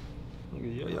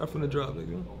 Nigga, y'all finna drop,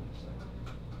 nigga.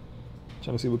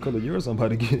 Trying to see what color yours I'm about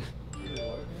to get.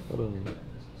 Hold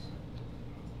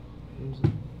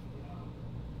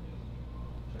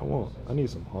on. I need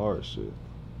some hard shit.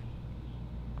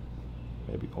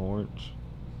 Maybe orange.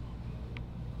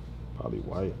 Probably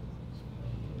white.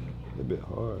 A bit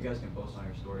hard. You guys can post on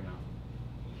your story now.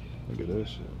 Look at that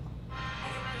shit.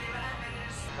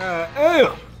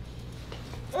 Damn!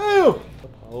 Damn!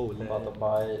 Oh, I'm about to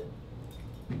buy it.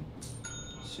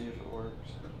 See if it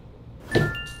works.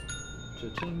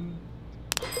 Cha-ching.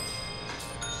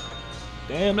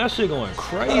 Damn, that shit going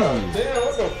crazy. Damn,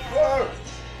 what the fuck?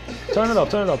 Turn it up,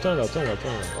 turn it up, turn it up, turn it up,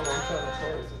 turn it up. Hold on, I'm trying to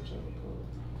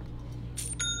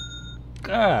pause.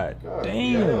 God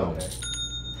damn.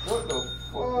 What the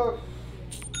fuck?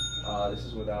 This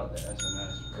is without the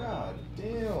SMS. God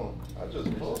damn. I just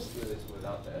posted This is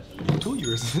without the SMS. 2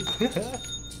 years. Without,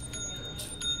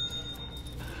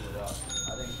 I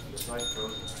think the site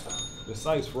frozen. The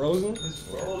site's frozen?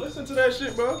 Bro, listen to that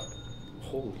shit, bro.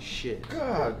 Holy shit.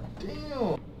 God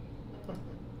damn.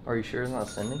 Are you sure it's not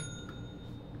sending?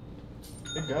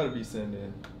 It gotta be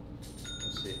sending.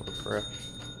 Let's see. Refresh.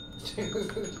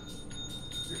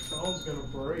 Your phone's gonna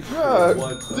break. God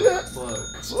What the fuck?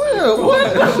 Swear,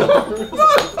 what?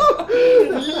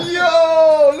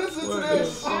 Yo, listen to that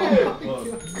shit.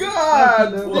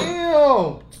 God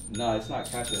damn. No, it's not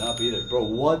catching up either. Bro,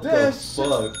 what That the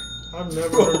fuck? I've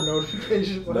never heard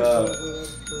notifications like Nah. that.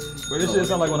 Bro, this shit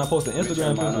sound like when I post an Let me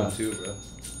turn Instagram mine on picture. too, bro.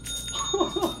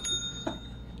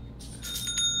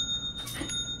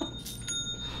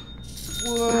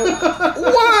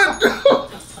 What?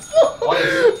 Oh,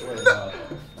 wait, no,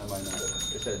 that might not.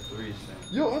 It said 3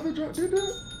 cents. Yo, other drop did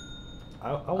that?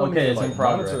 I Okay, it's in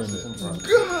progress. monitoring It's in it. progress.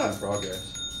 God. In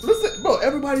progress. Listen, bro,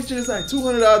 everybody shit is like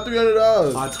 $200,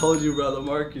 $300. I told you, brother,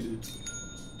 marketing.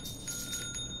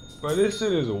 Bro, this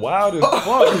shit is wild as fuck,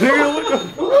 nigga. What the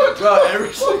fuck? Bro,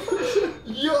 every single.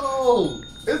 Yo,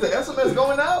 is the SMS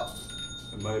going out?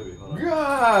 It might be. Hold on.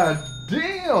 God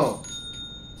damn.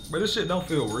 Bro, this shit don't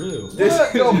feel real. What the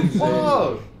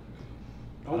fuck?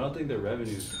 I don't think the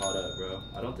revenue's caught up, bro.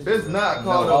 I don't think It's not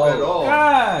caught up at all.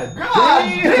 God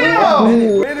damn.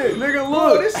 Minute, nigga,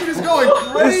 Bro, this shit is going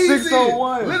crazy.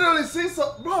 601. Literally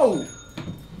 601. Bro.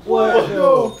 What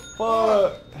the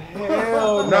fuck?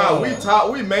 Hell Nah,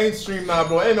 we mainstream now,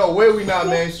 bro. Ain't no way we not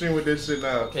mainstream with this shit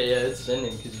now. Okay, yeah, it's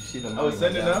sending because you see the money. Oh, it's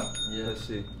sending went down. now? Yeah. Let's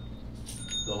see.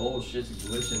 The whole shit's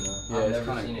glitching though. Yeah, I've it's never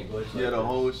kinda- seen it glitch. Yeah, like the that.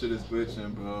 whole shit is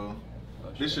glitching, bro.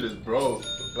 This shit is broke.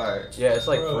 Like, Yeah, it's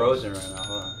like Bro. frozen right now.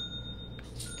 Hold on.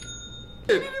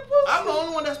 I'm the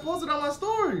only one that's posted on my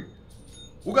story.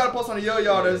 We gotta post on the Yo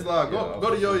that's like, go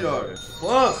to Yo.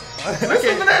 Fuck.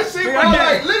 Listen to that shit, bro.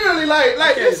 Like, literally, like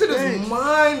this shit is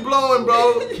mind blowing,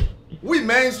 bro. We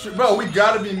mainstream, bro. We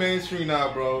gotta be mainstream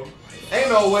now, bro. Ain't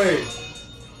no way.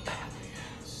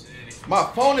 My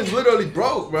phone is literally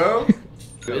broke, bro.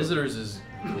 Visitors is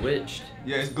glitched.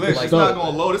 Yeah, it's glitched. Like, it's not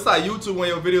gonna load. It's like YouTube when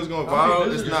your video's going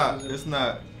viral. It's not. It's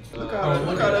not. Look how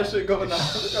that shit going on.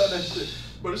 Look how that shit.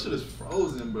 Bro, this shit is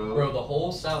frozen, bro. Bro, the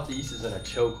whole southeast is in a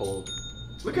chokehold.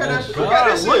 Look at that shit. God, Look at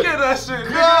this shit. look at that shit.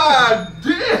 God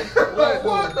damn. Like,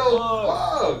 what the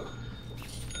fuck?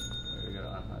 We gotta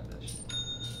unhide that shit.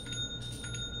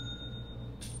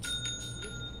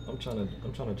 I'm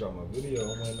trying to drop my video.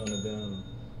 I'm waiting on the damn.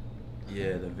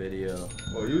 Yeah, the video.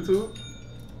 Oh, YouTube?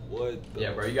 What? The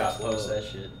Yeah, bro, you gotta post that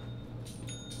shit.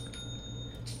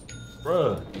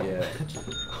 Bruh. Yeah.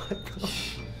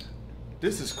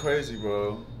 This is crazy,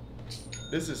 bro.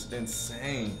 This is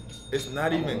insane. It's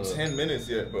not even 10 minutes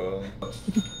yet, bro.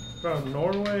 From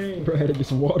Norway. Bro, I had to get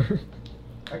some water.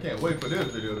 I can't wait for this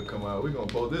video to come out. We're gonna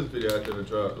post this video after the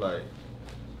drop. Like,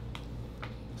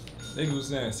 Niggas was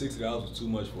saying $60 was too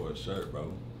much for a shirt,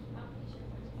 bro.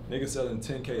 Niggas selling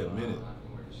 10K a minute.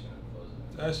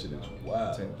 That shit is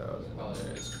wild. 10,000. Yeah,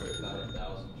 it's crazy, bro.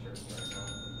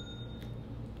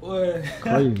 Boy.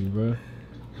 Crazy, bro.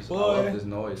 I love this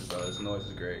noise, bro. This noise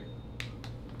is great.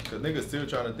 Cause niggas still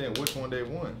trying to think which one they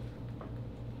want.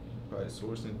 Probably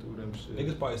sourcing through them shit.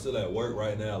 Niggas probably still at work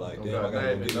right now, like, Don't damn, I got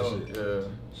gotta go nothing get to this know. shit. Yeah.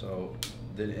 So,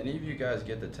 did any of you guys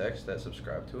get the text that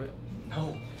subscribed to it?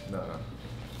 No. Nah.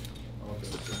 I don't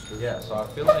think it's true. Yeah, so I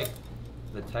feel like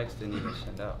the text didn't even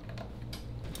send out.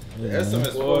 The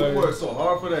SMS, bro, we worked so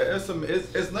hard for that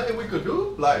SMS. It's nothing we could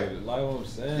do. Like what I'm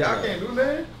saying. y'all can't do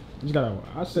nothing. You just gotta,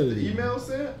 I say. The email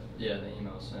sent. Yeah, the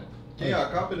email sent. Can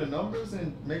y'all copy the numbers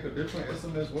and make a different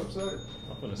SMS website?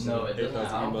 I'm finna No, it send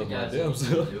doesn't. I don't emails think it my has damn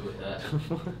anything self. to do with that.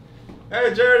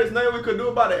 Hey Jared, there's nothing we could do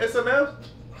about the SMS.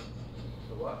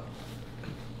 What?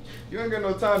 You ain't got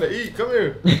no time to eat. Come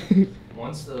here.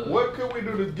 Once the What could we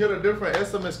do to get a different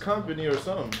SMS company or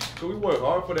something? Could we work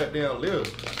hard for that damn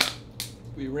list?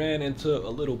 We ran into a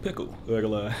little pickle. Like a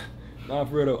lie. Nah,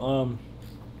 for real though,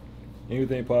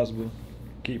 anything possible.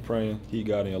 Keep praying. Keep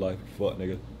God in your life. Fuck,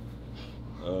 nigga.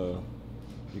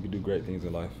 You can do great things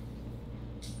in life.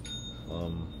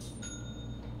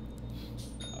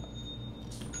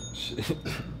 Shit.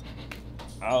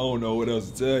 I don't know what else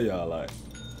to tell y'all. Like,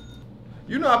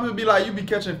 You know how people be like, you be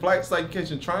catching flights like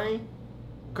catching train?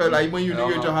 Cause like when you New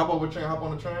York, you hop over train, hop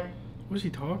on the train. What's he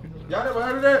talking about? Y'all never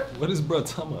heard of that? what is bro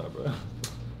talking about, bro?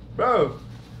 Bro,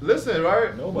 listen,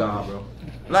 right? Nobody. Nah, bro.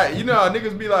 Like, you know how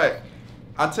niggas be like,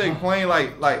 I take plane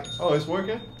like, oh, it's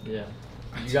working? yeah,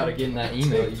 you gotta get in that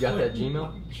email. You got that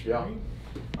Gmail? Yeah.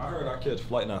 I heard I catch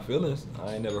flight, not feelings.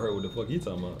 I ain't never heard what the fuck he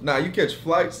talking about. Nah, you catch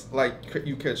flights like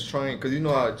you catch train, cause you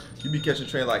know how you be catching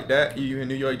train like that. You in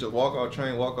New York, you just walk out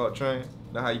train.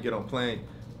 Now how you get on plane,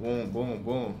 boom, boom,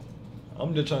 boom.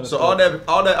 I'm just trying to. So all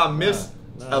that I miss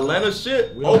Atlanta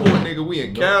shit. We Over, don't- nigga. We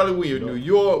in no, Cali, we in no. New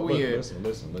York, Look, we in.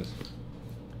 Listen.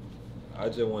 I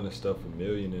just want to stuff $1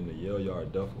 million in the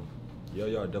Yard duffel.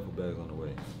 Yard duffel bags on the way.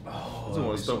 Oh, You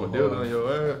want to stuff a deal on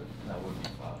your ass? That would be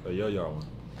fire. A Yard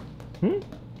one.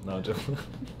 No, I'm just.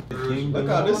 Look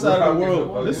how this side of the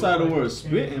world. This side of the world is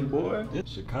spitting, boy.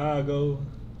 Chicago.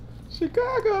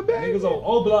 Chicago, baby. Niggas on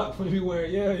O Block for me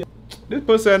wearing, yeah. This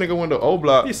pussy ass nigga went to O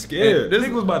Block. He's scared. This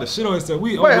nigga was about to shit on himself.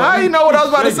 Wait, how you know what I was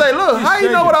about to say? Look, how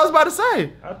you know what I was about to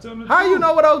say? I tell him the How you truth.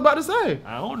 know what I was about to say?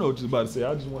 I don't know what you was about to say.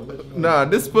 I just want to let you know. Nah,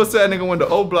 this pussy ass nigga went to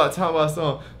O Block talking about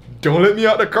something. Don't let me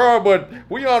out the car, but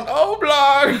we on O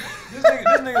Block. This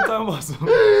nigga talking about something.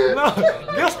 No,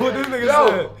 guess what this nigga Yo,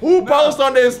 said? who post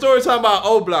on their story talking about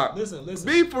O Block? Listen.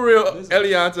 Be for real, Listen.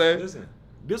 Eliante. Listen,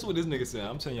 this is what this nigga said.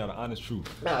 I'm telling y'all the honest truth.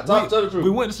 Nah, tell the truth. We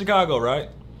went to Chicago, right?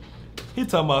 He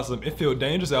talking about something. It feel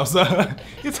dangerous outside.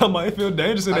 He talking about it feel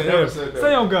dangerous in the never air. said that.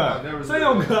 Say on I God. never Say said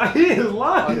on that. God. He is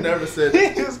lying. I never said He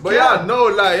that. is But y'all know,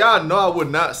 like, y'all know I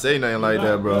would not say nothing like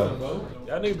that, bro.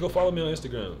 Y'all niggas go follow me on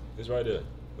Instagram. It's right there.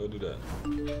 Go do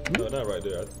that. No, not right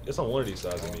there. It's on one of these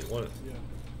sides of me.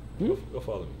 Go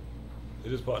follow me. It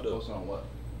just popped up. Post on what?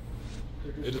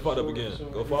 It just popped up again.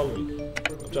 Go follow me.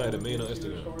 I'm trying to hit a million on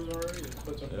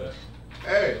Instagram. Yeah.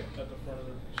 Hey,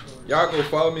 y'all go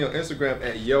follow me on Instagram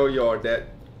at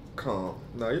yoyard.com.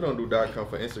 No, you don't do .com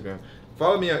for Instagram.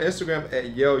 Follow me on Instagram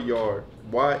at yoyard.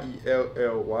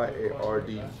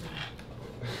 YELLYARD.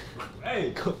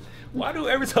 Hey, why do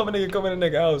every time a nigga come in a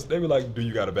nigga house, they be like, do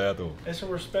you got a bathroom? It's a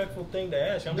respectful thing to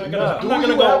ask. I'm not Do gonna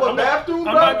you go. have a I'm not- bathroom,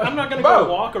 I'm bro? I'm not gonna Bro,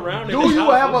 go walk around. Do in his you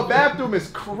house have a with- bathroom? It's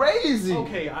crazy.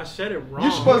 Okay, I said it wrong.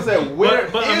 You supposed to say, where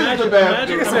is imagine, the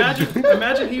bathroom?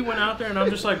 imagine he went out there and I'm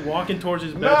just like walking towards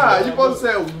his bedroom. Nah, you supposed to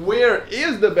say, where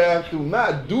is the bathroom?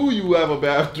 Not, do you have a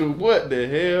bathroom? What the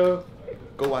hell?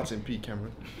 Go watch MP,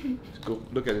 Cameron. Just go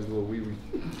look at his little wee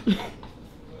wee.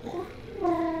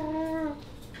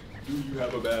 Do you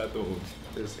have a bathroom?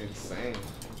 It's insane.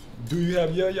 Do you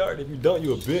have your yard? If you don't,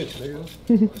 you a bitch,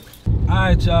 nigga.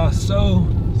 Alright, y'all. So,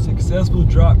 successful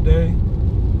drop day. You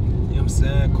know what I'm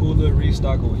saying? Cool little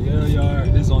restock on Yale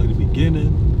Yard. This is only the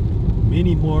beginning.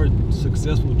 Many more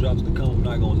successful drops to come. I'm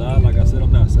not gonna lie. Like I said,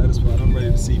 I'm not satisfied. I'm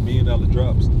ready to see $1 million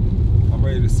drops. I'm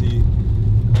ready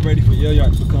for Yale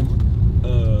Yard to become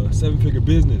a 7-figure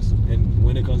business. And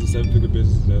when it comes to 7-figure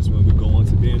business, that's when we go on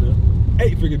to being a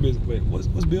 8-figure business. Wait, what's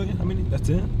billion? How many? That's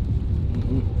 10?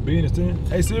 Billion is 10?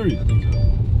 Hey Siri,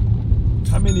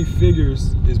 how many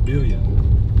figures is billion?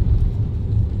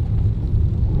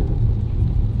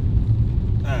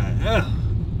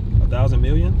 1,000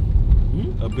 million?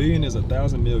 A billion is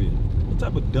 1,000 million. What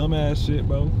type of dumbass shit,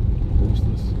 bro?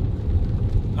 Useless.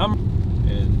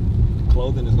 And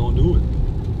clothing is gonna do it.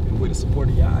 And with the support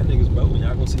of y'all niggas, bro, when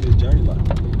y'all gonna see this journey, like,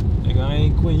 nigga, I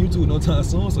ain't quitting YouTube no time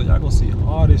soon, so y'all gonna see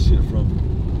all this shit from me.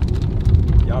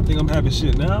 Y'all think I'm having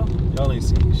shit now? Y'all ain't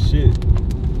seeing shit.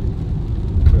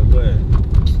 But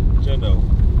you know.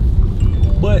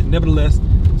 But nevertheless,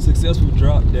 successful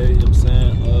drop day, you know what I'm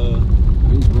saying?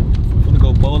 I'm gonna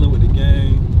go bowling with the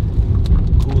gang.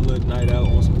 Cool little night out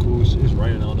on some cool shit. It's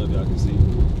raining, I don't know if y'all can see.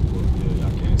 But yeah,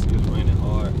 y'all can't see, it's raining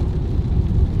hard.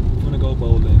 I'm gonna go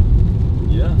bowling.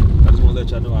 Yeah, I just wanna let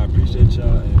y'all know I appreciate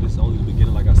y'all, and this is only the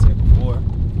beginning like I said before.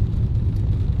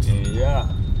 And yeah,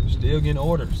 still getting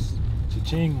orders.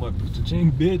 Cha-ching,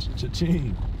 cha-ching, bitch,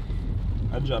 cha-ching.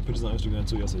 I dropped pictures on Instagram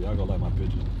too, y'all, so y'all go like my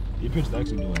pictures. Your pictures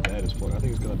actually doing bad as fuck. I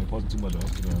think it's because I've been posting too much on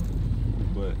Instagram.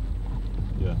 But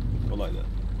yeah, go like that.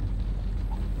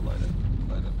 I like that.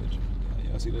 I like that picture.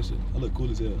 Y'all see that shit? I look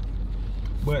cool as hell.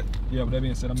 But yeah, with that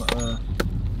being said, I'm gonna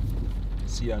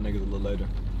see y'all niggas a little later.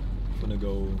 I'm finna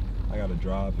go, I gotta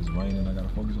drive, it's raining, I gotta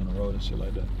focus on the road and shit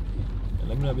like that. And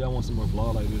let me know if y'all want some more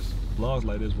vlogs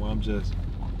like this where I'm just,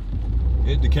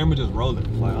 the camera just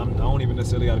rolling. Like I don't even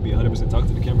necessarily gotta be 100% talking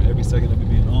to the camera every second of it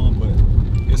being on, but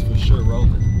it's for sure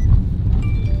rolling.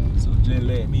 So just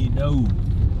let me know.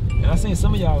 And I seen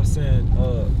some of y'all was saying,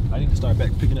 I need to start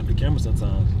back picking up the camera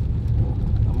sometimes.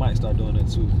 I might start doing that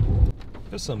too.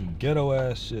 There's some ghetto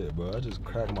ass shit, bro. I just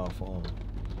cracked my phone.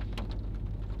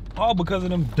 All because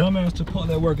of them dumbass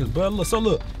Chipotle workers, bro. Look, so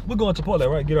look, we're going to Chipotle,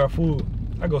 right? Get our food.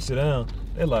 I go sit down.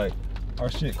 They like, our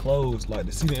shit closed, like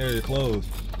the seating area closed.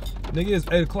 Nigga, it's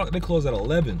 8 o'clock, they close at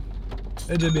 11.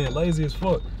 They just being lazy as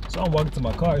fuck. So I'm walking to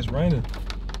my car, it's raining.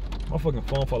 My fucking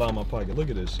phone fall out of my pocket. Look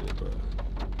at this shit, bro.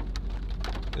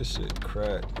 This shit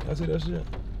cracked. Y'all see that shit?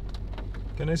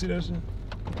 Can they see that shit?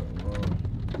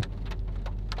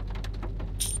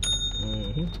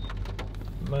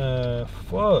 Man,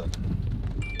 fuck.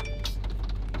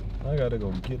 I gotta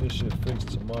go get this shit fixed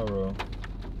tomorrow.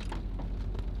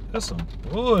 That's some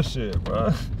bullshit,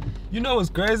 bro. You know what's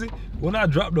crazy? When I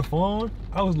dropped the phone,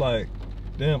 I was like,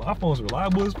 damn, iPhone's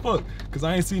reliable as fuck, cause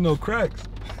I ain't seen no cracks.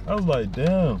 I was like,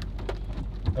 damn,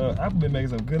 Apple been making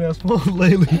some good ass phones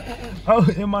lately.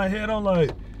 In my head, I'm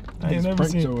like, I ain't never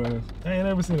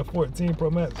seen a 14 Pro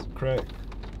Max crack.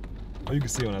 Oh, you can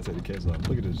see when I take the case off.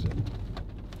 Look at this shit.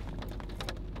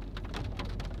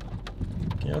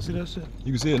 Can y'all see that shit?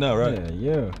 You can see it now, right?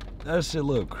 Yeah. That shit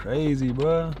look crazy,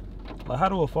 bro. Like, how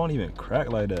do a phone even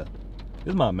crack like that?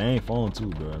 This is my main phone too,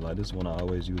 bro. Like, this is one I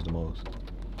always use the most.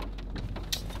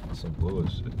 That's some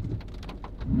bullshit.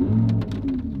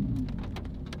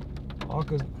 All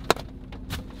cause...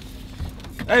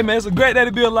 Hey man, it's a great day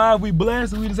to be alive. We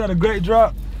blessed. We just had a great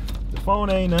drop. The phone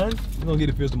ain't nothing. We're gonna get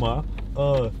it fixed tomorrow.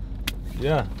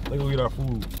 Yeah, let's go get our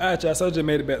food. Alright, y'all, so I just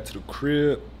made it back to the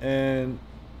crib, and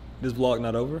this vlog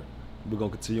not over. We're gonna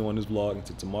continue on this vlog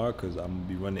until tomorrow, cause I'm gonna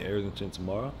be running errands and shit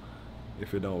tomorrow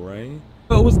if it don't rain.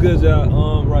 But what's good,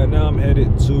 y'all? Right now I'm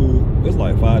headed to, it's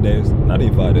like 5 days, not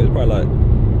even 5 days, probably like,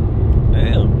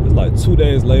 damn, it's like 2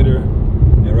 days later.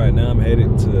 And right now I'm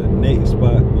headed to Nate's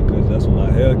spot because that's where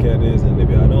my Hellcat is. And if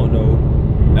y'all don't know,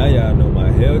 now y'all know my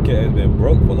Hellcat has been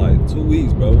broke for like 2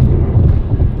 weeks, bro.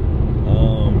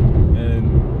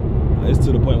 And it's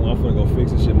to the point where I'm gonna go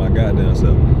fix this shit my goddamn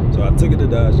self. So I took it to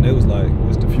Dodge and they was like,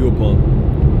 it's the fuel pump.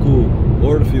 Cool,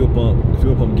 order the fuel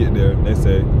pump get there. They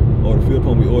say, oh, the fuel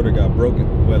pump we ordered got broken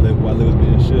while it was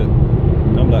being shipped.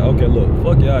 I'm like, okay, look,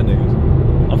 fuck y'all niggas.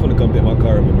 I'm finna come pick my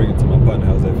car up and bring it to my partner's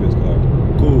house that fixed car.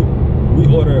 Cool.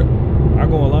 I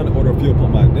go online and order a fuel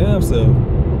pump my damn self,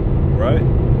 right?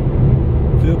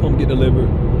 Fuel pump get delivered,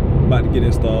 about to get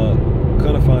installed,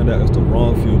 gonna find out it's the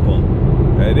wrong fuel pump.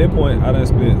 At that point, I done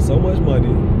spent so much money,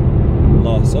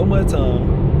 lost so much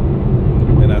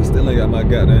time, and I still ain't got my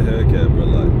goddamn Hellcat, bro.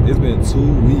 Like, it's been 2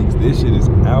 weeks. This shit is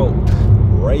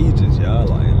outrageous, y'all.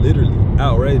 Like, literally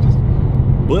outrageous.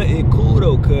 But it cool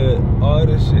though, cause all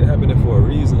this shit happening for a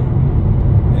reason.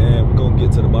 and we're gonna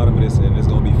get to the bottom of this and it's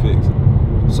gonna be fixed.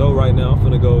 So right now I'm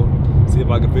finna go see if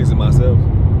I can fix it myself.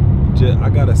 I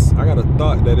got a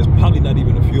thought that it's probably not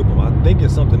even a fuel pump. I think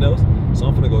it's something else. So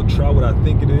I'm finna go try what I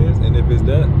think it is, and if it's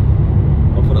that,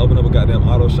 I'm finna open up a goddamn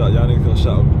auto shop. Y'all niggas gonna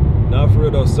shop with me. Nah, for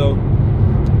real though. So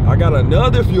I got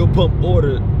another fuel pump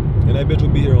ordered, and that bitch will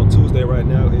be here on Tuesday. Right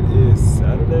now it is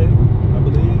Saturday, I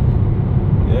believe.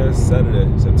 Yeah, it's Saturday,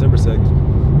 September 2nd.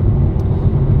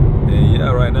 And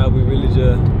yeah, right now we really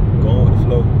just going with the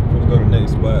flow. I'm gonna go to the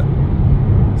next spot,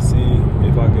 see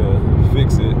if I could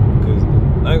fix it. Cause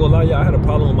I ain't gonna lie, y'all, I had a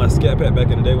problem with my scat pack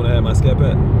back in the day when I had my scat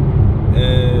pack.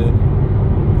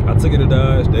 And I took it to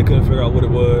Dodge, they couldn't figure out what it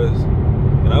was.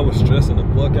 And I was stressing the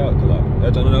fuck out,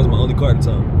 cause that was my only car at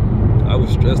the time. I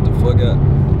was stressed the fuck out.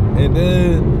 And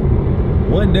then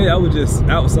one day I was just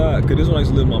outside, cause this one I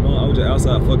used to live with my mom, I was just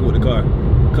outside fucking with the car.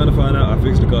 Come to find out, I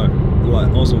fixed the car. Like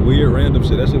on some weird random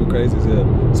shit, that shit was crazy as hell.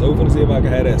 So we're gonna see if I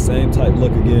can have that same type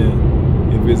luck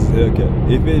again if it's Hellcat.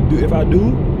 If I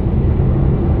do,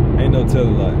 ain't no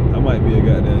telling, like, I might be a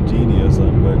goddamn genie or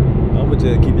something, but I'ma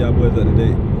just keep y'all boys up to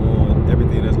date on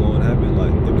everything that's going to happen.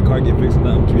 Like, if the car get fixed or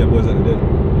not, I'm gonna keep y'all boys up to date.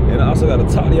 And I also gotta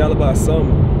talk to y'all about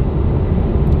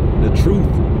the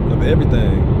truth of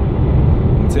everything.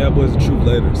 I'm gonna tell y'all boys the truth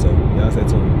later, so y'all stay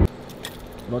tuned.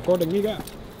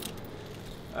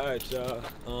 Alright, y'all.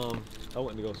 I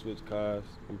went to go switch cars.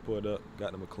 We pulled up,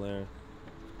 got the McLaren.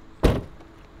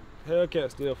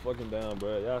 Hellcat still fucking down,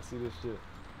 bro. Y'all see this shit?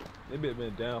 It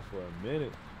been down for a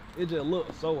minute. It just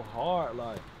looked so hard,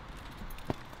 like.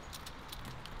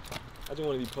 I just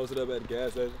want to be posted up at the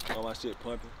gas station, all my shit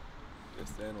pumping,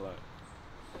 just standing like,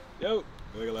 yo,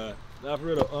 look at that. Nah, for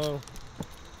real though,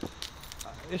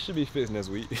 it should be fixed next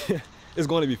week. It's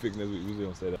going to be fixed next week, we just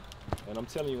gonna say that. And I'm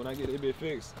telling you, when I get that bitch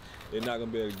fixed, they're not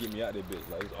gonna be able to get me out that bitch.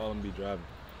 Like, it's all I'm gonna be driving.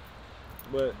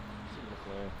 But,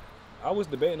 I was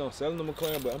debating on selling the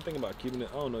McLaren, but I'm thinking about keeping it.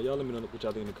 I don't know, y'all let me know what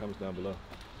y'all think in the comments down below.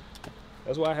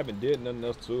 That's why I haven't did nothing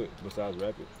else to it besides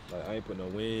wrap it. Like, I ain't put no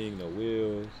wing, no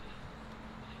wheels,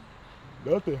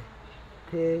 nothing.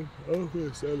 Cause I'm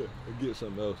gonna sell it and get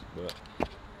something else. But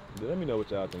let me know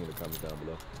what y'all think in the comments down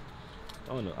below.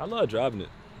 I don't know. I love driving it.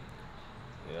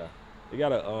 Yeah. It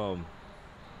got a I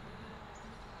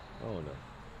don't know.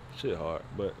 Shit hard.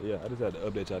 But yeah, I just had to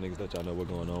update y'all niggas, let y'all know what's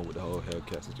going on with the whole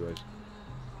Hellcat situation.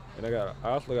 And I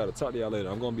also gotta talk to y'all later.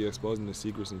 I'm gonna be exposing the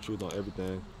secrets and truth on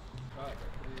everything.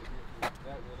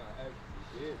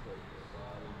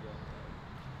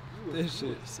 This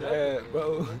shit sad,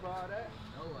 bro.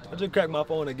 I just cracked my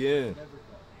phone again.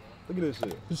 Look at this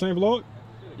shit. The same vlog?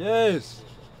 Yes.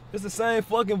 It's the same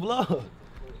fucking vlog.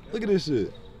 Look at this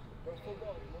shit.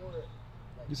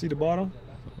 You see the bottom?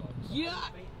 Yeah.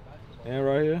 And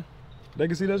right here. They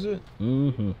can see that shit?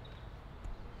 Mm-hmm.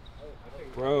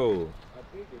 Bro,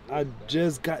 I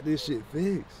just got this shit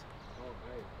fixed.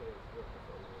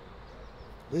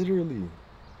 Literally.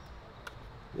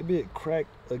 It bit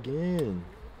cracked again.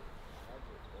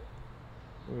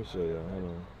 Let me show y'all. Hold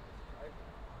on.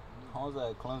 How's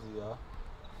that clumsy, y'all?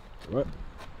 What?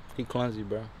 He clumsy,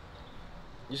 bro.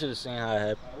 You should have seen how it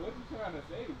happened. What you trying to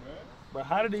say, bro? But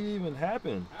how did it even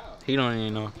happen? He don't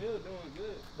even know. Still doing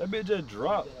good. That bitch just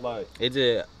dropped, like. It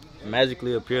just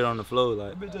magically appeared on the floor,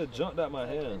 like. That bitch just jumped out my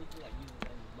hand.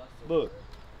 Look.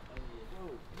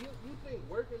 You think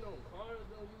working on cars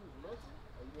don't use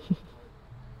muscle?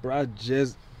 Bro, I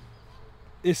just.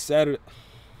 It's Saturday.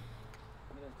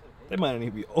 They might not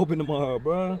even be open tomorrow,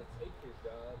 bro.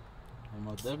 I'm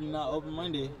most definitely not open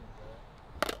Monday.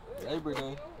 Labor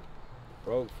Day.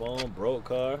 Broke phone, broke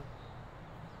car.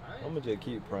 I'ma just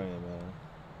keep praying, man.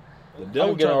 The I'm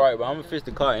devil getting alright, but I'm gonna fix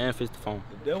the car and fix the phone.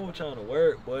 The devil trying to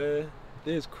work, boy.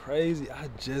 This crazy. I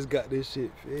just got this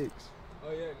shit fixed.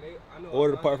 Oh yeah, I know.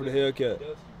 Ordered a part for the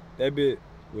Hellcat. That bit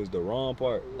was the wrong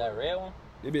part. That red one?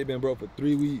 That bit been broke for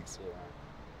 3 weeks.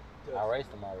 I raced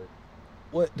him already.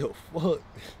 What the fuck?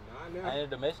 I ain't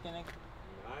the Mexican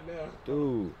nigga?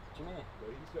 Dude. What you mean?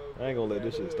 I ain't gonna let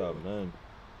this shit stop none.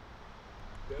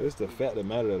 It's the fact of the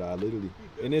matter that I literally,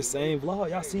 in this same vlog,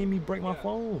 y'all seen me break my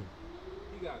phone.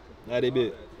 Nah, they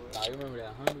bit. Nah, you remember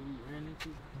that 100 we ran into?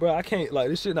 Bro, I can't, like,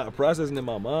 this shit not processing in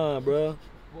my mind, bro.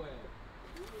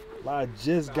 Like, I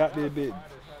just got this bit.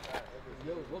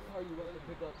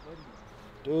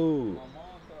 Dude.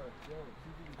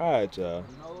 Alright, y'all.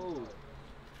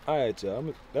 Alright,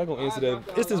 y'all. That's gonna answer that.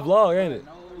 It's this vlog, ain't it?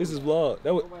 It's this vlog.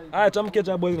 Alright, y'all, I'm gonna catch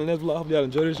y'all boys in the next vlog. Hope y'all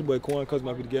enjoyed this. Your boy Quan, Cousin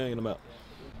Might Be the Gang, and I'm out.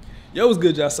 Yo, what's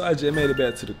good, y'all? So I just made it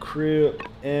back to the crib,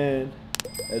 and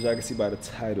as y'all can see by the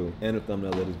title and the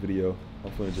thumbnail of this video,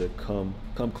 I'm finna just come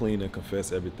clean and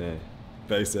confess everything.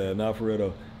 Face sad, not for real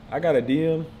though. I got a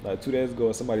DM like 2 days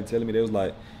ago, somebody telling me, they was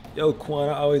like, Yo, Quan,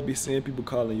 I always be seeing people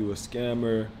calling you a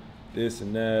scammer, this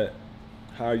and that.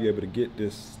 How are you able to get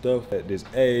this stuff at this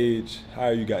age? How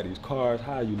you got these cars?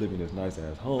 How are you living this nice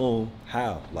ass home?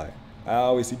 How? Like, I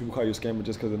always see people call you a scammer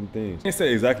just because of them things. They didn't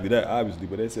say exactly that, obviously,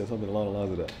 but they said something along the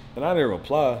lines of that. And I didn't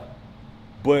reply,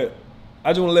 but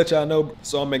I just want to let y'all know.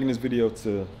 So I'm making this video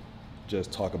to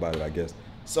just talk about it, I guess.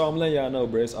 So I'm letting y'all know,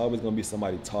 bro, it's always gonna be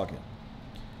somebody talking.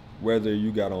 Whether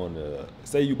you got on,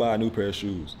 say you buy a new pair of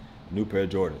shoes, new pair of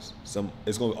Jordans.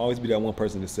 It's gonna always be that one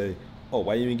person to say, oh,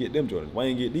 why you didn't get them Jordans? Why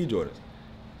you didn't get these Jordans?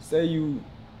 Say you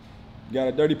got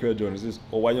a dirty pair of Jordans,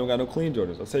 or why you don't got no clean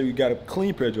Jordans? Or say you got a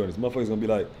clean pair of Jordans, motherfuckers gonna be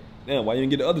like, damn, why you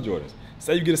didn't get the other Jordans?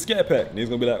 Say you get a scat pack, niggas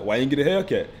gonna be like, why you didn't get a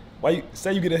haircut?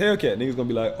 Say you get a haircut, niggas gonna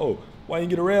be like, oh, why you didn't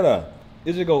get a red eye?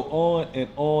 It just go on and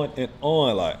on and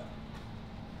on, like,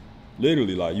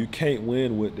 literally, like, you can't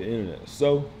win with the internet.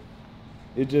 So,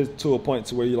 it's just to a point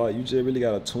to where you like, you just really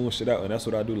gotta tune shit out, and that's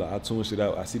what I do. Like, I tune shit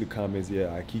out, I see the comments,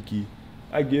 yeah, I kiki.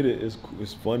 I get it,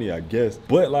 it's funny, I guess.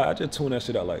 But like, I just tune that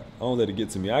shit out, like, I don't let it get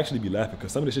to me. I actually be laughing,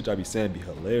 because some of the shit I be saying be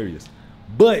hilarious.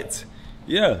 But,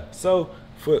 yeah, so,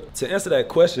 to answer that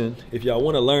question, if y'all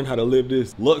wanna learn how to live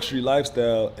this luxury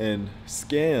lifestyle and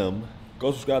scam,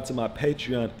 go subscribe to my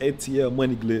Patreon, ATL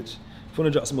Money Glitch. I'm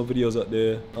gonna drop some more videos up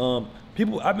there.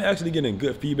 I've been actually getting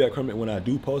good feedback from it when I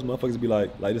do post. Motherfuckers be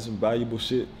like this is valuable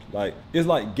shit. Like, it's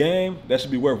like game that should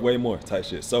be worth way more type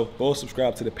shit. So go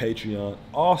subscribe to the Patreon.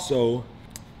 Also,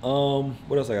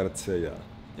 what else I gotta tell y'all?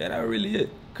 Yeah, that really it.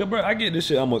 Cause bro, I get this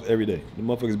shit almost every day. The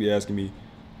motherfuckers be asking me,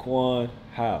 Quan,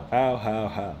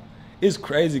 how? It's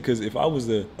crazy, because if I was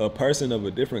a person of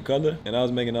a different color and I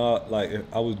was making all, like, if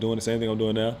I was doing the same thing I'm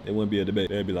doing now, it wouldn't be a debate.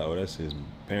 They'd be like, oh, that's his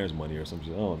parents' money or some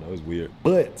shit. I don't know, it's weird.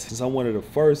 But since I'm one of the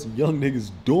first young niggas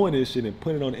doing this shit and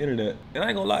putting it on the internet, and I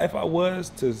ain't gonna lie, if I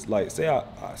was to, like, say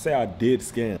I did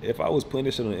scam, if I was putting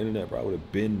this shit on the internet, bro, I would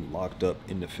have been locked up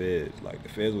in the feds. Like, the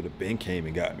feds would have been came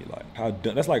and got me. Like, how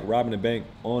dumb, that's like robbing a bank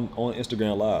on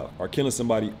Instagram Live or killing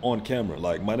somebody on camera.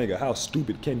 Like, my nigga, how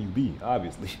stupid can you be?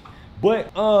 Obviously.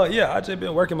 But yeah, I just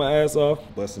been working my ass off,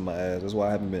 busting my ass. That's why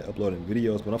I haven't been uploading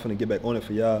videos, but I'm finna get back on it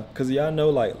for y'all. Cause y'all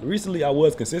know, like, recently I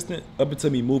was consistent up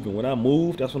until me moving. When I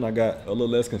moved, that's when I got a little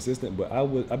less consistent, but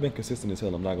I've been consistent as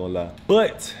hell, I'm not gonna lie.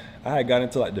 But I had got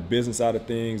into like the business side of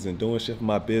things and doing shit for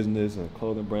my business and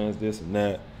clothing brands, this and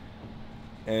that.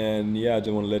 And yeah, I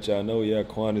just wanna let y'all know, yeah,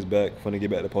 Quan is back. Finna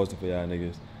get back to posting for y'all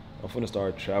niggas. I'm finna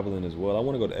start traveling as well. I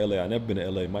wanna go to LA. I never been to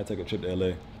LA. Might take a trip to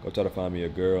LA. Go try to find me a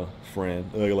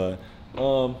girlfriend.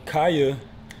 Kaya,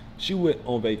 she went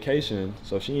on vacation,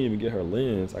 so she didn't even get her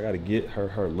lens. I gotta get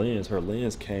her lens. Her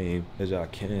lens came, as y'all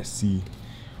can see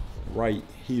right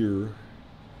here.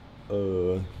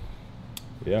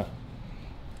 Yeah.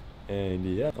 And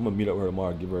yeah, I'm gonna meet up with her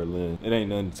tomorrow, give her a lens. It ain't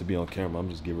nothing to be on camera. I'm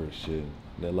just giving her shit.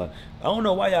 Like, I don't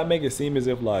know why y'all make it seem as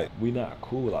if like we not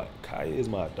cool. Like, Kaya is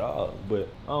my dog, but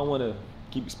I don't want to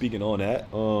keep speaking on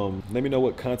that. Let me know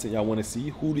what content y'all want to see.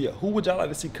 Who would y'all like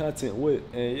to see content with?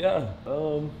 And yeah,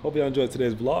 hope y'all enjoyed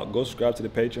today's vlog. Go subscribe to the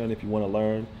Patreon if you want to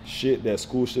learn shit that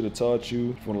school should have taught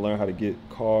you. If you want to learn how to get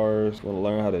cars, if you want to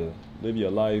learn how to live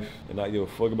your life and not give a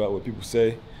fuck about what people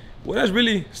say. Well, that's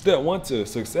really step one to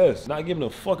success. Not giving a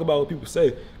fuck about what people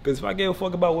say. Because if I gave a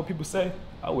fuck about what people say,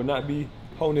 I would not be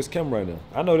holding this camera right now.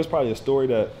 I know there's probably a story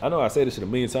that, I know I say this shit a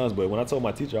million times, but when I told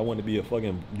my teacher I wanted to be a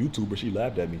fucking YouTuber, she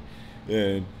laughed at me.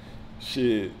 And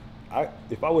shit,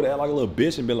 if I would act like a little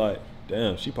bitch and be like,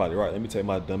 damn, she probably right, let me take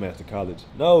my dumb ass to college.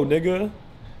 No, nigga,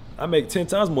 I make 10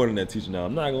 times more than that teacher now.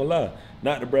 I'm not gonna lie.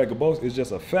 Not to brag or boast, it's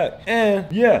just a fact.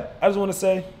 And yeah, I just wanna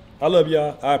say, I love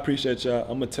y'all, I appreciate y'all.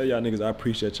 I'm gonna tell y'all niggas I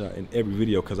appreciate y'all in every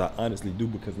video, cause I honestly do,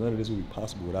 because none of this would be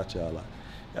possible without y'all. Like,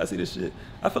 y'all see this shit?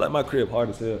 I feel like my crib hard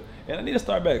as hell. And I need to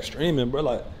start back streaming, bro.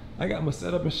 Like, I got my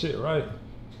setup and shit right.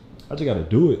 I just gotta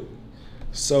do it.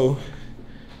 So,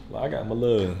 like, I got my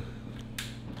little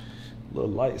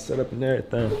light set up and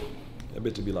everything. That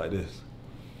bitch would be like this.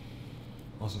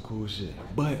 On some cool shit.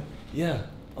 But yeah,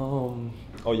 oh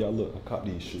yeah, look, I caught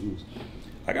these shoes.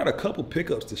 I got a couple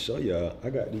pickups to show y'all. I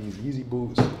got these Yeezy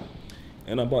boots,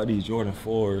 and I bought these Jordan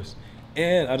 4s,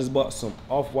 and I just bought some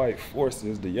off-white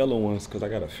Forces, the yellow ones, because I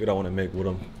got a fit I want to make with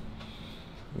them.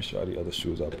 Let me show you the other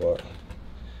shoes I bought.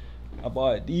 I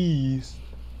bought these.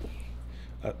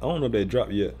 I don't know if they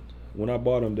dropped yet. When I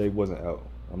bought them, they wasn't out.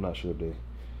 I'm not sure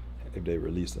if they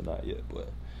released or not yet, but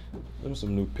them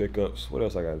some new pickups. What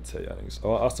else I gotta tell y'all niggas?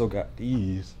 Oh, I also got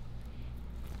these.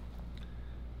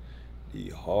 The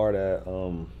hard at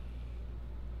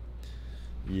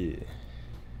yeah.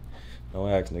 No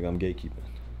ask, nigga, I'm gatekeeping.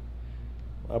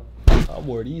 I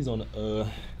wore these on the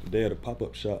day of the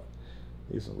pop-up shop.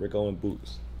 These some Rick Owens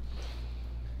boots.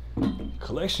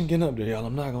 Collection getting up there, y'all.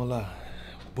 I'm not gonna lie.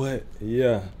 But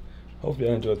yeah, hopefully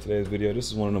y'all enjoyed today's video. This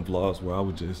is one of the vlogs where I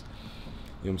was just, you know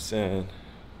what I'm saying,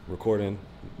 recording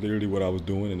literally what I was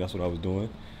doing, and that's what I was doing.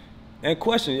 And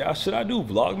question, y'all, should I do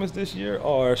Vlogmas this year,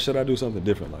 or should I do something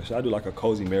different? Like, should I do like a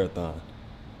cozy marathon?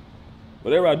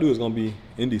 Whatever I do is gonna be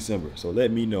in December, so let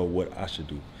me know what I should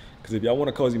do. Because if y'all want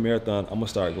a cozy marathon, I'm gonna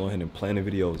start going ahead and planning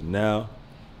videos now,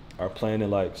 or planning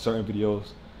like certain videos,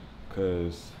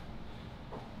 because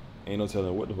ain't no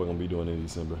telling what the fuck I'm gonna be doing in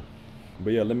December.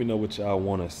 But yeah, let me know what y'all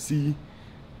wanna see.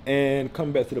 And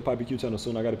coming back to the Poppy Q channel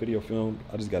soon. I got a video filmed.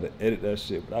 I just gotta edit that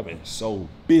shit, but I've been so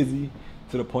busy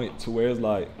to the point to where it's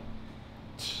like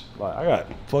I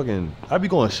be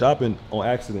going shopping on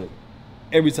accident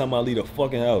every time I leave the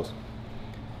fucking house.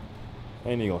 I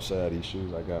ain't even gonna show y'all these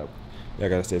shoes I got. Y'all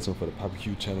gotta stay tuned for the Poppy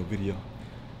Q channel video.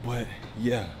 But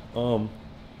yeah, yeah,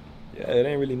 it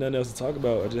ain't really nothing else to talk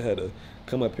about. I just had to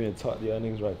come up here and talk to y'all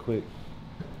niggas right quick.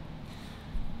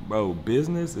 Bro,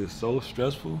 business is so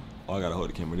stressful. Oh, I gotta hold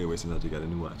the camera there since I just got a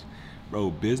new watch.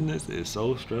 Bro, business is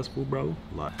so stressful, bro.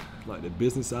 Like the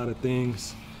business side of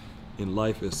things in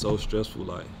life is so stressful.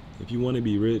 Like, if you wanna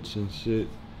be rich and shit,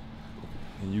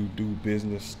 and you do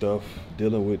business stuff,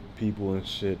 dealing with people and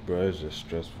shit, bro, it's just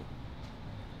stressful.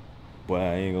 But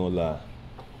I ain't gonna lie.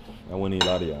 I wouldn't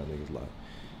even lie to y'all niggas. Like,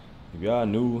 if y'all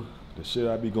knew the shit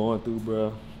I be going through,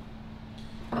 bro,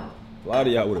 a lot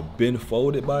of y'all would have been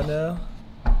folded by now.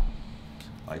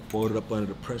 Like, folded up under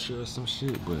the pressure or some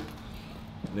shit. But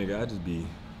nigga, I just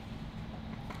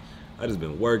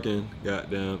been working,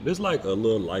 goddamn. This like a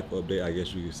little life update, I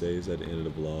guess you could say. It's at the end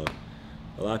of the vlog.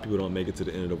 A lot of people don't make it to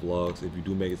the end of the vlogs. If you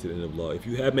do make it to the end of the vlog, if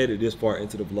you have made it this far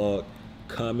into the vlog,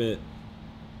 comment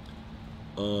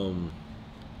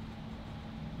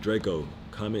Draco.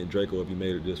 Comment Draco if you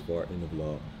made it this far in the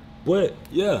vlog. But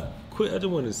yeah, quick, I just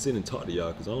wanted to sit and talk to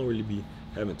y'all because I don't really be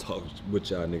having talks with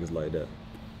y'all niggas like that.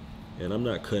 And I'm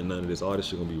not cutting none of this. All this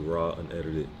shit gonna be raw,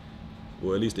 unedited.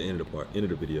 Well, at least the end of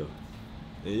the video.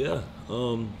 And yeah,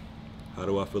 how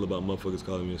do I feel about motherfuckers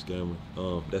calling me a scammer?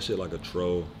 That shit like a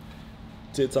troll.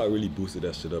 TikTok really boosted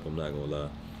that shit up, I'm not gonna lie.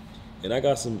 And I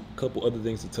got some couple other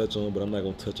things to touch on, but I'm not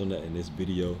gonna touch on that in this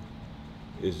video.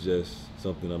 It's just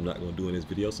something I'm not gonna do in this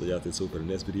video, so y'all stay tuned for the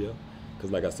next video.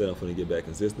 Cause like I said, I'm gonna get back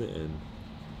consistent, and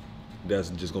that's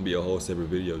just gonna be a whole separate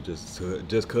video just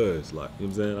cause, like, you know what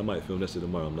I'm saying? I might film that shit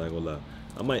tomorrow, I'm not gonna lie.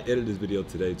 I might edit this video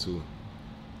today too,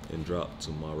 and drop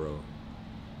tomorrow.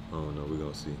 I don't know, we're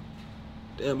gonna see.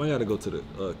 Damn, I gotta go to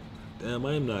the, damn,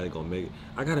 I am not gonna make it.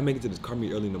 I gotta make it to this car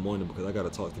meet early in the morning because I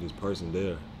gotta talk to this person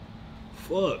there.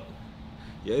 Fuck.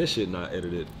 Yeah, this shit not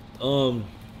edited.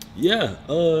 Yeah,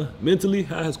 mentally,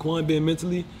 how has Quan been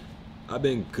mentally? I've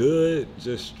been good,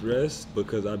 just stressed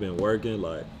because I've been working,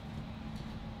 like,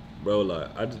 bro, like,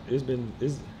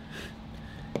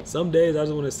 some days I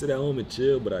just wanna sit at home and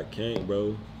chill, but I can't,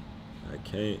 bro. I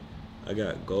can't. I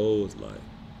got goals, like,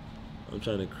 I'm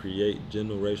trying to create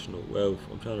generational wealth.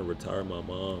 I'm trying to retire my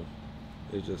mom.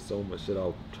 There's just so much shit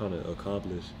I'm trying to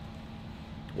accomplish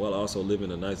while also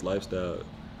living a nice lifestyle.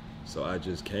 So I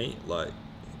just can't, like,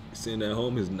 sitting at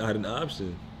home is not an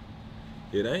option.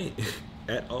 It ain't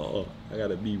at all. I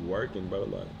gotta be working, bro,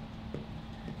 like.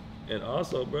 And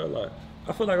also, bro, like,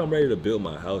 I feel like I'm ready to build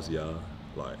my house, y'all.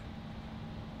 Like,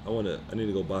 I need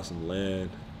to go buy some land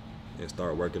and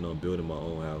start working on building my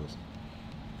own house.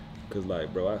 Cause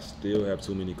like, bro, I still have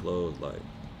too many clothes. Like,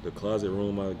 the closet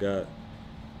room I got,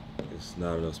 it's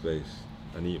not enough space.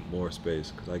 I need more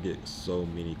space because I get so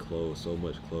many clothes, so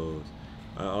much clothes.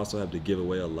 I also have to give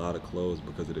away a lot of clothes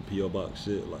because of the P.O. box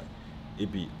shit. Like,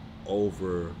 it be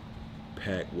over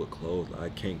packed with clothes. Like, I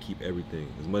can't keep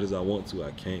everything. As much as I want to,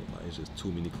 I can't. Like, it's just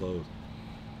too many clothes.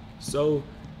 So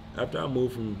after I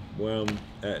move from where I'm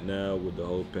at now with the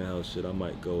whole penthouse shit, I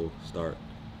might go start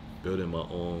building my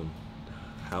own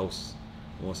house.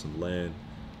 I want some land.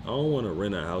 I don't want to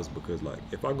rent a house because, like,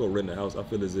 if I go rent a house, I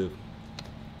feel as if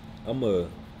I'm going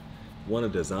to want to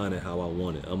design it how I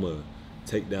want it. I'm going to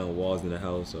take down walls in the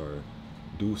house or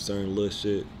do certain little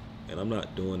shit, and I'm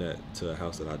not doing that to a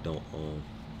house that I don't own.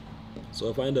 So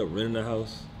if I end up renting a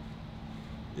house,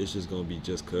 it's just going to be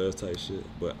just cuz type shit.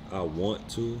 But I want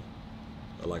to,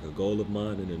 like, a goal of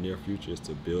mine in the near future is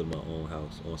to build my own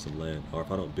house on some land. Or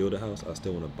if I don't build a house, I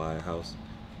still want to buy a house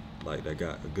like that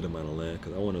got a good amount of land,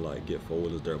 because I want to, like, get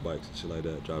four-wheelers, dirt bikes and shit like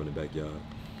that, drive in the backyard.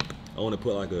 I want to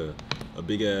put like a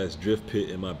big ass drift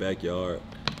pit in my backyard.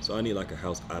 So I need like a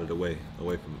house out of the way,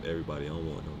 away from everybody. I don't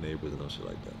want no neighbors and no shit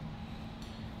like that.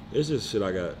 It's just shit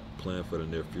I got planned for the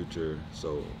near future.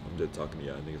 So I'm just talking to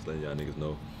y'all niggas, letting y'all niggas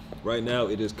know. Right now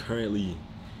it is currently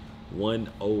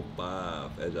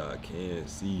 1:05, as y'all can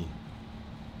see.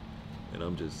 And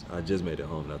I just made it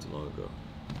home not too long ago.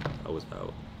 I was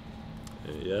out.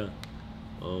 And yeah,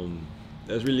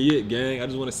 that's really it, gang. I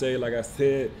just want to say, like I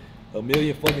said a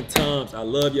million fucking times, I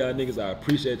love y'all niggas. I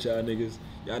appreciate y'all niggas.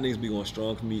 Y'all niggas be going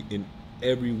strong for me in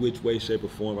every which way, shape, or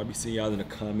form. I be seeing y'all in the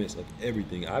comments of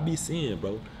everything. I be seeing,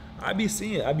 bro. I be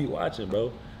seeing. I be watching,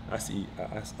 bro. I see.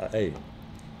 Hey,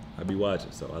 I be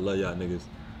watching. So I love y'all niggas.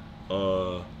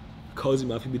 Cozy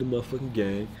Mafia be the motherfucking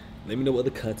gang. Let me know what other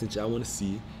content y'all want to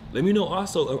see. Let me know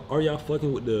also, are y'all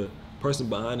fucking with the person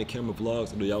behind the camera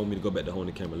vlogs, or do y'all want me to go back to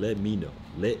holding the camera? Let me know.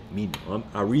 Let me know.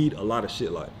 I read a lot of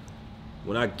shit. Like,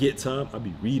 when I get time, I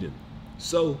be reading.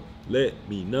 So let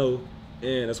me know.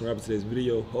 And that's what happened to today's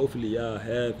video. Hopefully y'all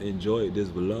have enjoyed this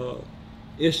vlog.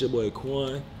 It's your boy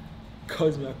Quan,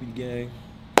 Cozy Mafia gang,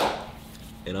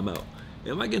 and I'm out.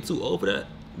 Am I getting too old for that?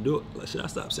 Should I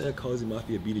stop saying Cozy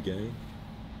Mafia be the gang?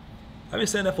 I've been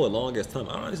saying that for a long ass time.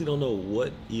 I honestly don't know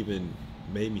what even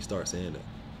made me start saying that.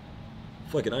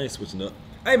 Fuck it, I ain't switching up.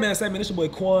 Hey man, it's your boy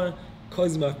Quan,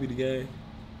 Cozy Mafia be the gang.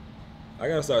 I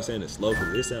gotta start saying it slow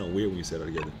because it sounds weird when you say that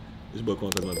together. It's your boy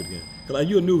Quan, Cozy Mafia be the gang. Cause like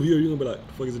you a new viewer, you gonna be like, what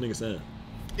the fuck is this nigga saying?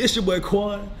 It's your boy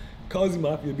Quan, Cozy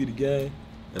Mafia be the gang,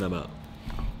 and I'm out.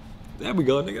 There we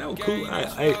go, nigga. That was cool.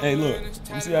 Hey, look.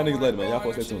 Let me see y'all niggas later, man. Y'all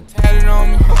fuck that soon. Tatted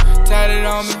on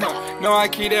me. No, I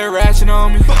keep that ratchet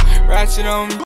on me.